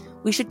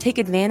 We should take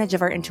advantage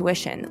of our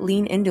intuition,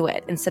 lean into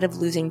it instead of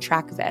losing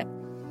track of it.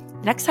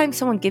 Next time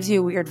someone gives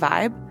you a weird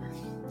vibe,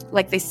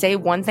 like they say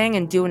one thing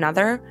and do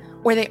another,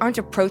 or they aren't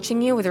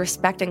approaching you with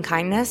respect and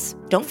kindness,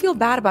 don't feel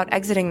bad about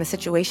exiting the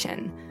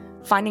situation.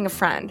 Finding a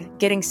friend,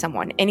 getting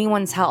someone,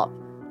 anyone's help.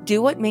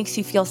 Do what makes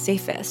you feel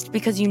safest,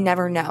 because you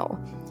never know.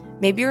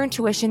 Maybe your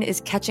intuition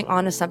is catching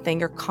on to something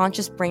your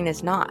conscious brain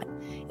is not,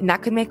 and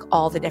that could make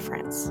all the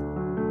difference.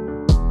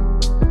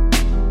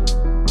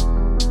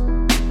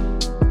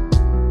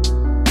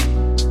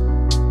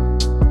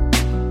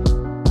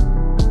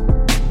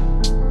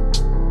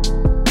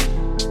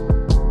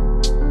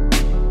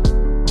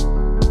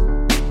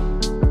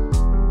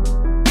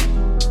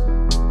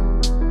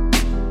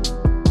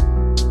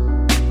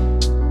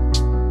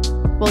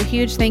 Well, a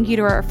huge thank you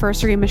to our first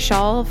degree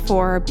Michelle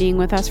for being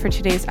with us for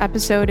today's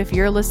episode. If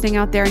you're listening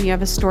out there and you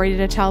have a story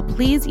to tell,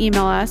 please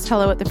email us,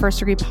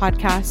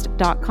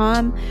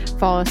 hello@thefirstdegreepodcast.com.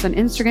 Follow us on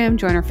Instagram,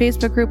 join our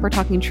Facebook group. We're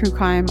talking true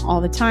crime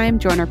all the time.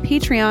 Join our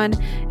Patreon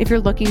if you're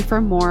looking for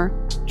more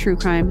true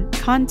crime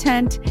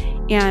content.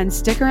 And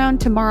stick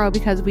around tomorrow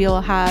because we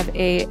will have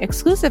a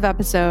exclusive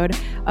episode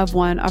of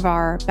one of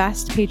our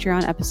best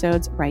Patreon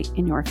episodes right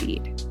in your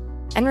feed.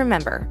 And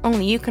remember,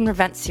 only you can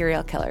prevent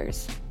serial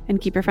killers. And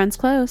keep your friends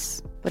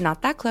close. But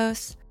not that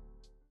close.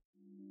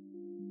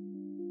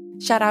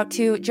 Shout out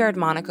to Jared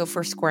Monaco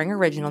for scoring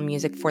original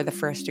music for The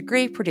First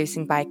Degree,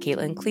 producing by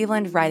Caitlin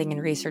Cleveland, writing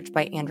and research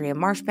by Andrea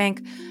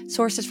Marshbank.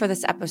 Sources for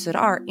this episode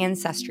are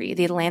Ancestry,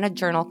 the Atlanta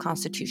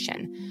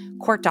Journal-Constitution,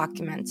 court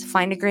documents,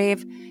 Find a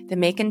Grave, the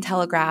Macon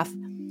Telegraph,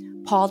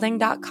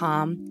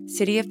 Paulding.com,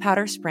 City of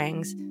Powder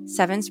Springs,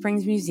 Seven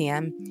Springs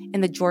Museum,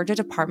 and the Georgia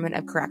Department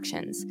of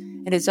Corrections.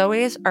 And as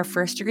always, our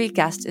First Degree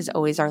guest is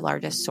always our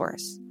largest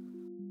source.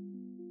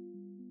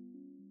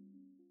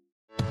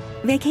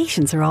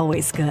 Vacations are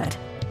always good.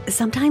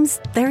 Sometimes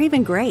they're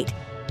even great.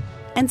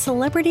 And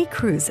Celebrity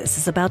Cruises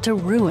is about to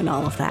ruin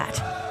all of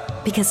that.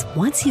 Because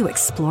once you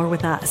explore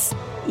with us,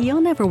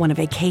 you'll never want a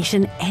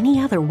vacation any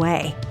other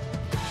way.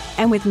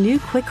 And with new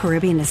Quick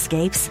Caribbean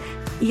Escapes,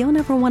 you'll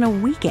never want a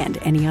weekend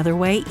any other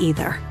way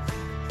either.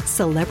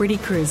 Celebrity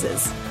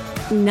Cruises.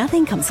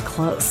 Nothing comes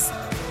close.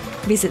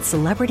 Visit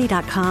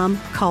Celebrity.com,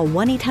 call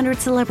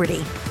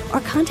 1-800-CELEBRITY,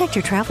 or contact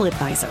your travel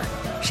advisor.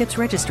 Ships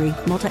Registry,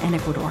 Malta and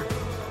Ecuador.